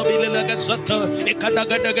Gasoso Bilagasata,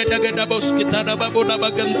 Ekadagadagada Boskitana Baboda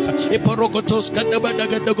Baganda, Eporokotos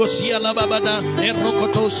Kadabadagosia Lababada,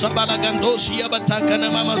 Erokotos Sabalagandosia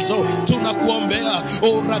Batakana Mamazo, Tunakuambea,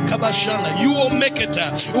 O Rakabashana, you will make it,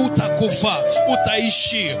 Utakufa,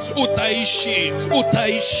 Utaishi, Utaishi,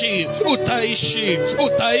 Utaishi, Utaishi,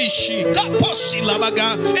 Utaishi, Kaposi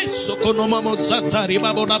Labaga, Esokonomamo Zata,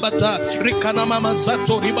 Ribabonabata, Rikana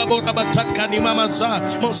Mamazato, Ribabonabataka,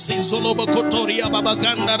 Nimamaza, Mosizo. Kotoria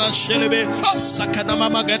babaganda rashelebe sakana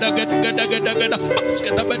mama gada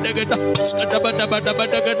skada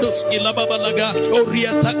bada skila babalaga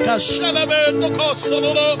oriataka shalebe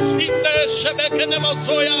tokosolo inde shebekene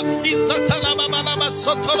mozoya izatala babala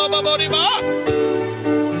sotolo baboriba.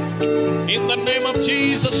 In the name of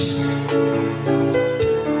Jesus.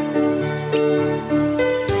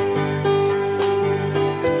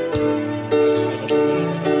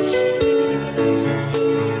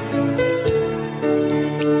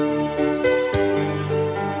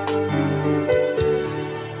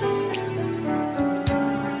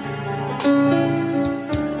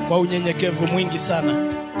 Kwa unyenyekevu mwingi sana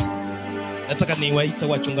nataka niwaite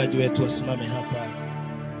wachungaji wetu wasimame hapa.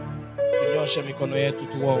 Tunyoshe mikono yetu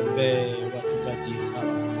tuwaombe wachungaji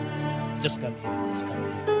hawa. Just come here, just come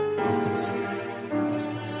here. What's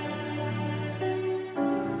this?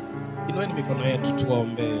 Inueni mikono yetu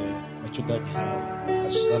tuwaombe wachungaji hawa.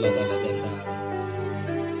 Asala balaganda.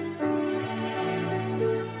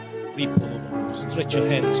 Stretch your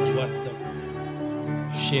hands towards them.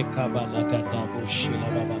 Sheka balagada bushila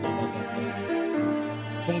babalabaganda.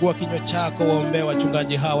 Fungua kinywa chako waombe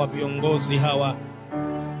wachungaji hawa, viongozi hawa.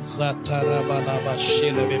 Zatarabalaba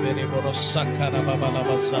shile bebere borosaka na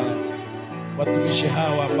babalabaza. Watumishi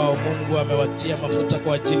hawa ambao Mungu amewatia mafuta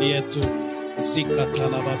kwa ajili yetu.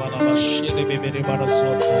 Zikatala babalaba shile bebere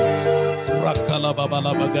barazoto. Rakala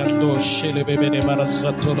babalabagando shile bebere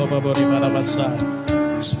barazoto babori balabaza.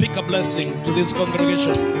 Speak a blessing to this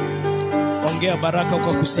congregation. Ongea baraka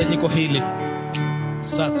kwa kusanyiko hili.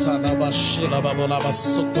 Zata la bashila babola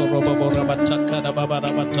basoto robobora bataka na babara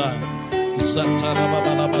bata. Zata la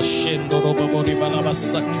babala bashendo robobori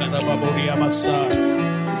balabasaka na babori amasa.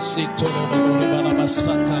 Zito robobori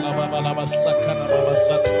balabasata la babala basaka na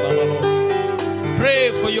babazatu la balo.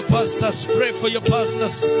 Pray for your pastors. Pray for your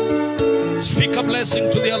pastors. Speak a blessing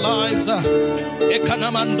to their lives.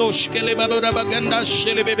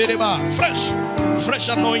 Fresh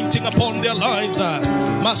anointing upon their lives.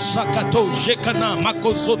 Masakato Jekana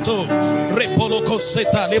Makozoto Repoloko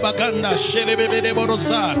Seta Lebaganda Shelebebe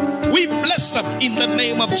Borosa. We bless them in the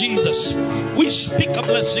name of Jesus. We speak a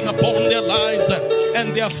blessing upon their lives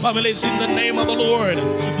and their families in the name of the Lord.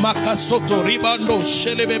 Makasoto Ribando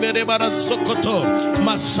Shelebebe Barasokoto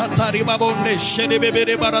Masata Ribabonde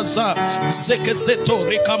Shelebebe Baraza Zekezeto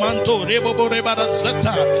Rikamanto Rebobore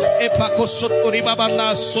Barazata Epakosoto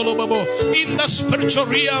Ribabana Solobobo. In the spiritual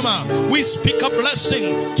realm, we speak a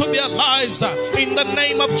blessing to their lives in the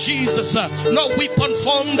name of Jesus. No weapon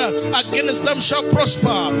formed against them shall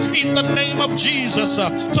prosper in the name of Jesus.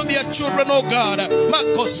 To their children, oh God,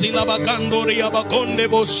 Makosila Bagandoria Bagonde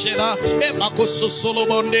Boshela, Emakoso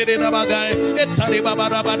Solobonde Rabagai,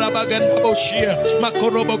 Etaribabarabarabaganda Boshia,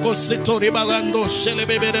 Makorobo Sitori Bagando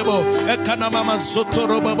Shelebebo, Ekanama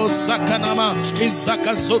Sotorobabo Sakanama,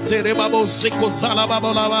 Izaka Soterebabo Siko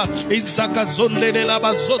Salababolava, Izaka Zonde de la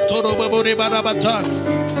Bazotorobo Barabata.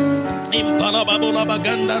 Impala babola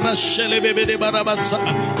baganda rashele bebe de barabasa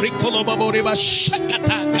rikolo babori ba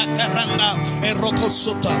shakata kakaranda eroko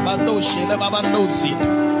sota bandoshi le babandozi.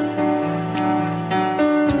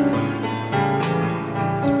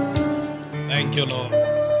 Thank you, Lord.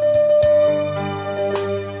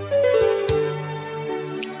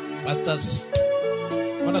 Pastors,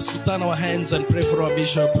 Let us put down our hands and pray for our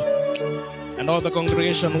bishop and all the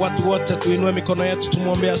congregation. Watu wote tuinue mikono yetu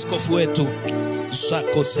tumuombe askofu wetu.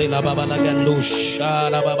 Sako sela baba la gando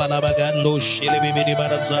shara baba la bagando shile bibidi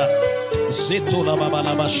baraza. Zeto la baba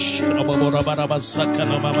la bash la baba la barabasa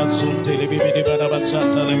kana mama zunte le bibidi barabaza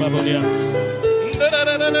tale babolia.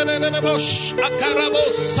 Bosh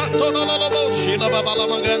akarabo sato la la bosh la baba la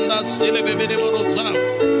maganda shile bibidi baraza.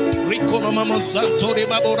 Rikono mama santori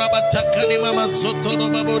babora batakani mama zotoro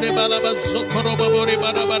babore balaba zokoro babore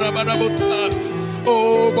barabara barabota.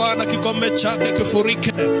 Oh Bwana kikombe chake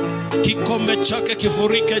kifurike. Kikombe chake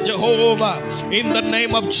kifurike Jehovah. In the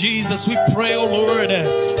name of Jesus we pray, oh Lord,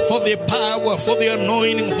 for the power, for the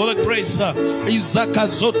anointing, for the grace. Izaka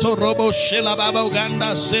zoto robo shela baba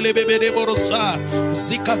uganda selebebede borosa.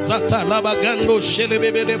 Zika zata labagando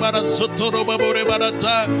shelebebede barazoto robo babore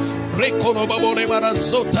barata. Rekono babore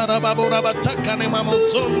barazota rababora batakane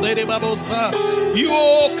mamozonde de babosa.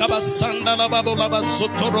 Yo kabasanda lababo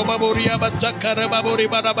labazoto robo baboria batakare babori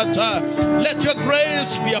barabata. Let your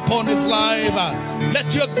grace be upon his life.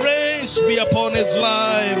 Let your grace be upon his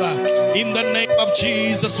life. In the name of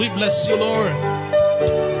Jesus we bless you, Lord.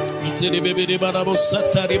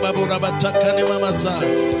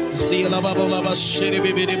 Zila babola bashiri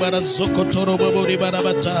bibiri barazoko toro baburi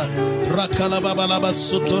barabata. Rakala babala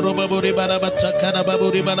basutoro baburi barabata kana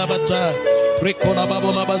baburi barabata. Rikola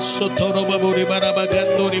babola basutoro baburi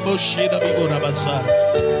barabagando riboshida bibura basa.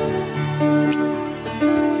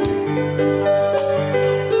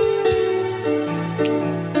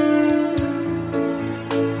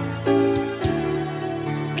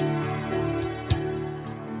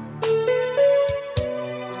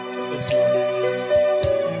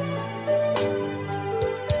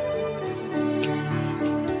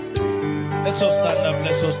 Let's all stand up,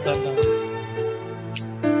 let's all stand up.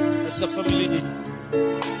 As a family.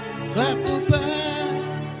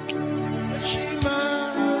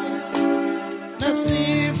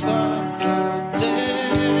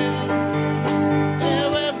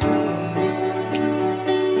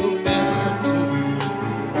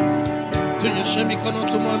 Tunyoshe mikono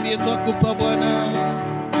tumwambie twakupa Bwana.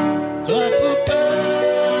 Twakupa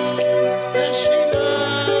heshima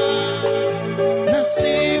na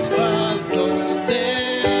sifa zote.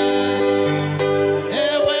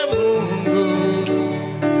 Ewe Mungu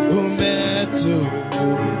umetukuka.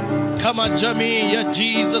 Kama jamii ya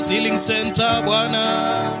Jesus Healing Center Bwana,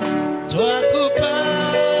 twakupa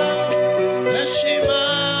heshima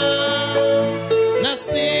na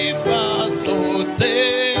sifa zote.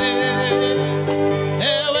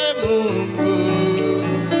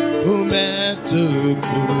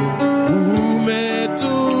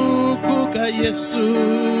 Umetukuka Yesu,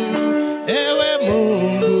 ewe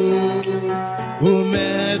Mungu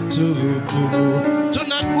umetukuka.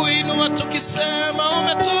 Tunakuinua tukisema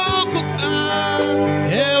umetukuka,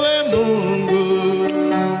 ewe Mungu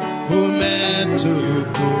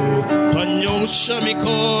umetukuka. Twanyosha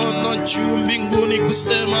mikono juu mbinguni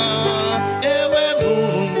kusema ewe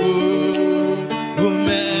Mungu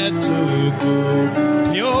umetukuka.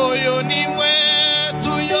 Mioyoni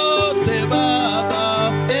mwetu yote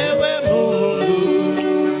Baba, ewe Mungu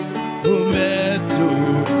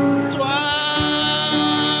umetukuka.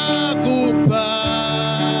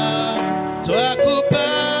 Twakupa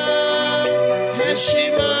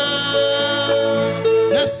heshima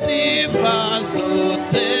na sifa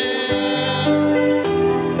zote.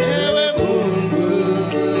 Ewe Mungu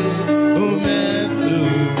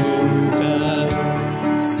umetukuka.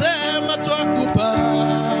 Sema twakupa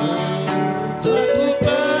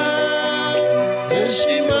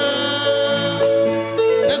heshima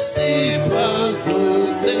na sifa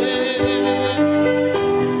zote.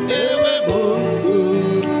 Ewe Mungu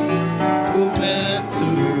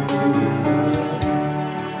umetukuka.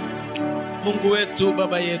 Mungu wetu,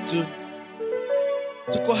 Baba yetu,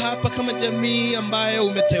 tuko hapa kama jamii ambayo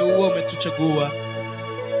umeteua, umetuchagua.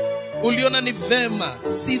 Uliona ni vema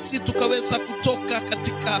sisi tukaweza kutoka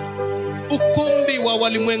katika ukumbi wa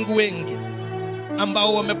walimwengu wengi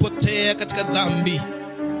ambao wamepotea katika dhambi.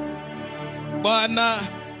 Bwana,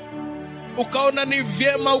 ukaona ni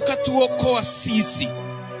vyema ukatuokoa sisi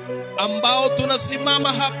ambao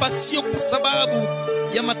tunasimama hapa sio kwa sababu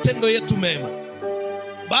ya matendo yetu mema,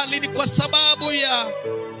 bali ni kwa sababu ya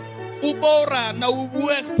ubora na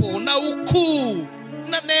uwepo na ukuu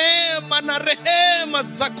na neema na rehema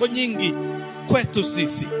zako nyingi kwetu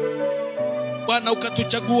sisi. Bwana,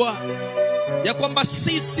 ukatuchagua ya kwamba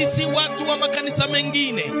sisi si watu wa makanisa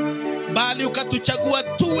mengine, bali ukatuchagua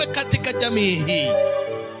tuwe katika jamii hii.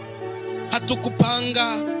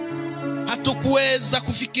 Hatukupanga, hatukuweza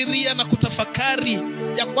kufikiria na kutafakari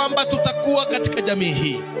ya kwamba tutakuwa katika jamii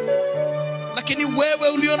hii, lakini wewe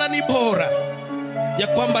uliona ni bora ya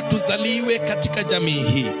kwamba tuzaliwe katika jamii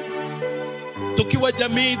hii. Tukiwa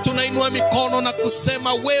jamii tunainua mikono na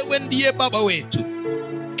kusema wewe ndiye baba wetu,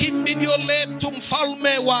 kimbilio letu,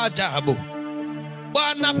 mfalme wa ajabu.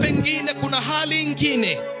 Bwana, pengine kuna hali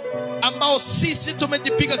ingine ambao sisi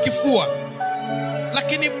tumejipiga kifua,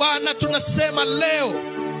 lakini Bwana tunasema leo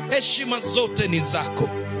heshima zote ni zako,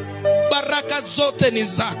 baraka zote ni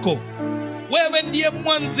zako. Wewe ndiye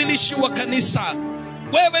mwanzilishi wa kanisa,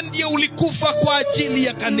 wewe ndiye ulikufa kwa ajili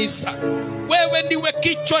ya kanisa, wewe ndiwe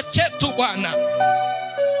kichwa chetu Bwana,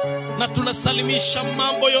 na tunasalimisha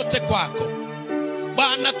mambo yote kwako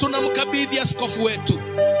Bwana. Tunamkabidhi askofu wetu,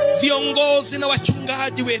 viongozi na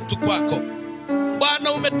wachungaji wetu kwako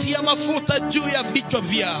Bwana. Umetia mafuta juu ya vichwa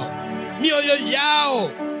vyao, mioyo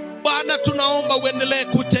yao Bwana, tunaomba uendelee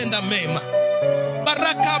kutenda mema.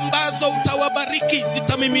 Baraka ambazo utawabariki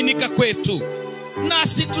zitamiminika kwetu,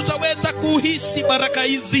 nasi tutaweza kuhisi baraka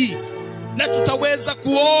hizi na tutaweza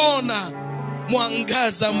kuona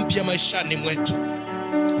mwangaza mpya maishani mwetu.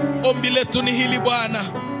 Ombi letu ni hili Bwana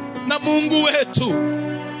na Mungu wetu,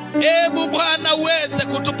 ebu Bwana uweze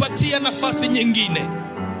kutupatia nafasi nyingine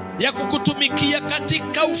ya kukutumikia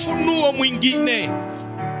katika ufunuo mwingine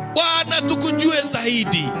Bwana, tukujue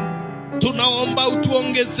zaidi. Tunaomba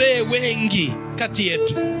utuongezee wengi kati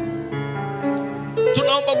yetu.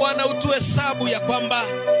 Tunaomba Bwana utuhesabu ya kwamba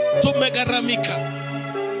tumegharamika,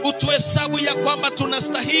 utuhesabu ya kwamba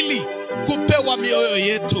tunastahili kupewa mioyo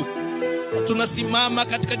yetu. Na tunasimama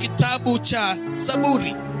katika kitabu cha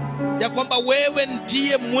Zaburi ya kwamba wewe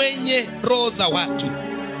ndiye mwenye roho za watu.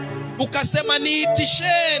 Ukasema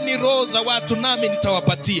niitisheni roho za watu nami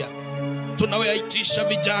nitawapatia. Tunawaitisha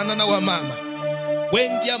vijana na wamama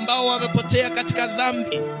wengi ambao wamepotea katika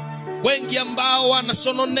dhambi, wengi ambao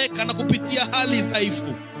wanasononeka na kupitia hali dhaifu,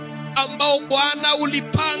 ambao Bwana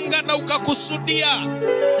ulipanga na ukakusudia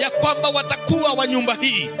ya kwamba watakuwa wa nyumba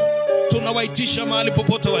hii. Tunawaitisha mahali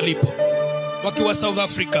popote walipo, wakiwa South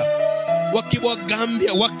Africa, wakiwa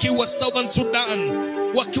Gambia, wakiwa Southern Sudan,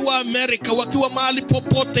 wakiwa Amerika, wakiwa mahali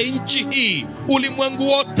popote nchi hii, ulimwengu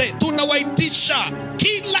wote. Tunawaitisha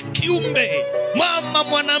kila kiumbe, mama,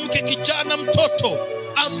 mwanamke, kijana, mtoto,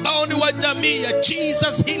 ambao ni wa jamii ya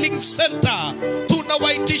Jesus Healing Center.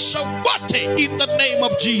 Tunawaitisha wote in the name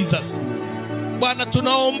of Jesus. Bwana,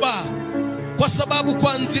 tunaomba kwa sababu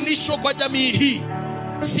kuanzilishwa kwa jamii hii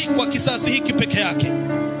si kwa kizazi hiki peke yake,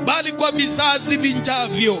 bali kwa vizazi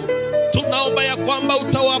vinjavyo. Tunaomba ya kwamba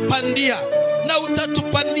utawapandia na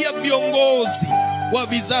utatupandia viongozi wa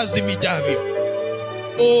vizazi vijavyo.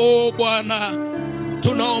 O Bwana,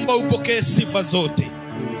 tunaomba upokee sifa zote.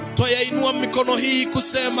 Twayainua mikono hii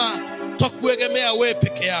kusema twakuegemea wewe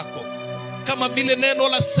peke yako, kama vile neno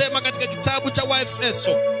la sema katika kitabu cha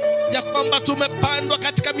Waefeso ya kwamba tumepandwa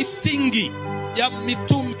katika misingi ya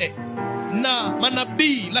mitume na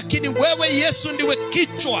manabii, lakini wewe Yesu ndiwe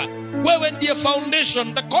kichwa, wewe ndiye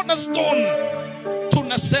foundation, the cornerstone.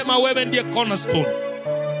 Tunasema wewe ndiye cornerstone,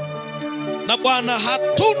 na Bwana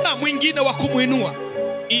hatuna mwingine wa kumuinua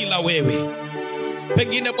ila wewe.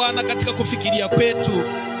 Pengine Bwana, katika kufikiria kwetu,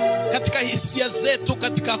 katika hisia zetu,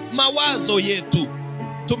 katika mawazo yetu,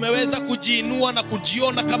 tumeweza kujiinua na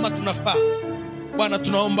kujiona kama tunafaa. Bwana,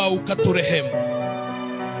 tunaomba ukaturehemu.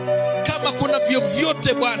 Kama kuna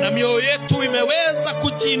vyovyote Bwana mioyo yetu imeweza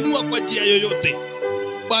kujiinua kwa njia yoyote,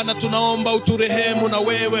 Bwana tunaomba uturehemu, na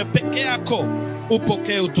wewe peke yako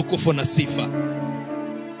upokee utukufu na sifa.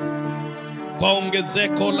 Kwa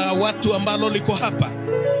ongezeko la watu ambalo liko hapa,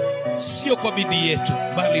 sio kwa bidii yetu,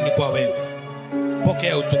 bali ni kwa wewe.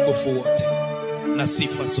 Pokea utukufu wote na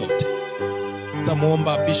sifa zote.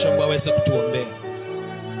 Tamuomba Bishop aweze kutuombea.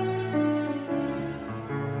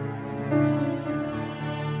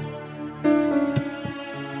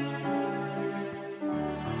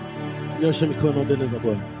 Nyosha mikono mbele za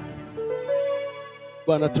Bwana.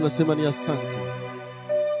 Bwana, tunasema ni asante.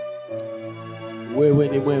 Wewe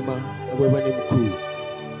ni mwema na wewe ni mkuu.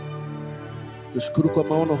 Kushukuru kwa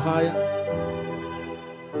maono haya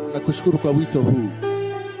na kushukuru kwa wito huu.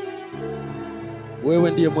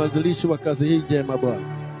 Wewe ndiye mwanzilishi wa kazi hii njema Bwana.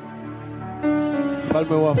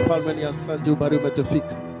 Mfalme wa falme, ni asante, ubari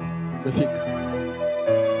umefika.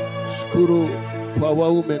 Shukuru kwa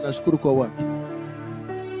waume na shukuru kwa wake.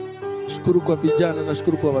 Shukuru kwa vijana na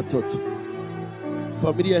shukuru kwa watoto.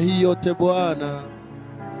 Familia hii yote Bwana,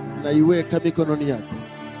 na iweka mikononi yako.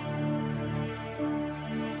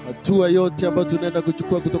 Hatua yote ambayo tunaenda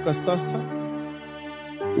kuchukua kutoka sasa,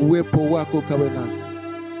 uwepo wako kawe nasi.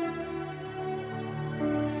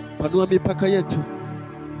 Panua mipaka yetu.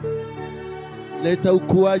 Leta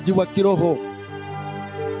ukuaji wa kiroho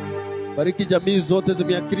Bariki jamii zote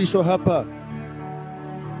zimeakilishwa hapa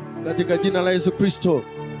katika jina la Yesu Kristo.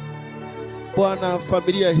 Bwana,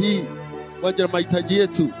 familia hii waje na mahitaji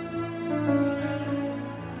yetu.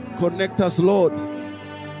 Connect us, Lord,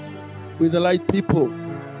 with the right people.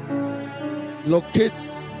 Locate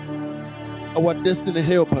our destiny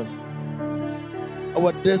helpers.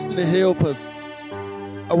 Our destiny helpers.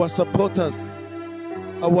 Our supporters.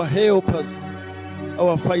 Our helpers.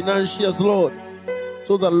 Our financiers, Lord.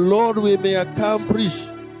 So that, Lord, we may accomplish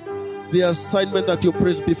the assignment that you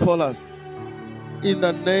placed before us. In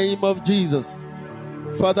the name of Jesus.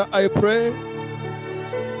 Father, I pray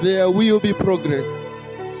there will be progress.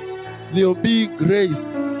 There will be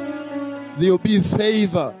grace. There will be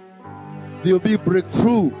favor. There will be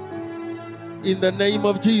breakthrough. In the name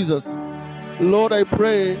of Jesus. Lord, I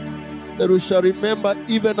pray that we shall remember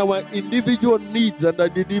even our individual needs and our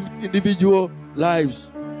individual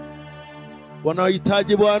lives.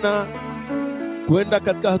 Wanahitaji Bwana kuenda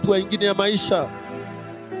katika hatua nyingine ya maisha.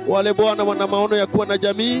 Wale Bwana wana maono ya kuwa na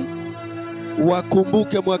jamii,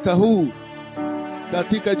 wakumbuke mwaka huu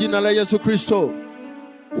katika jina la Yesu Kristo.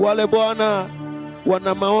 Wale Bwana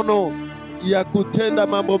wana maono ya kutenda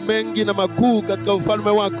mambo mengi na makuu katika ufalme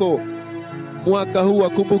wako, mwaka huu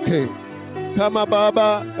wakumbuke. Kama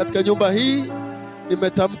Baba, katika nyumba hii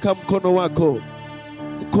nimetamka mkono wako,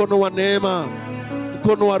 mkono wa neema,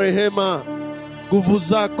 mkono wa rehema, nguvu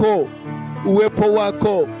zako, uwepo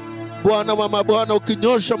wako Bwana wa mabwana,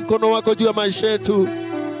 ukinyosha mkono wako juu ya maisha yetu.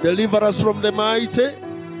 Deliver us from the mighty,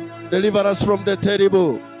 deliver us from the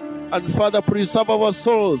terrible, and Father, preserve our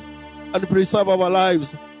souls and preserve our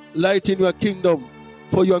lives, light in your kingdom,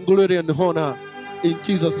 for your glory and honor. In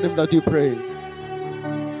Jesus' name that you pray.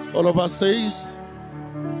 All of us says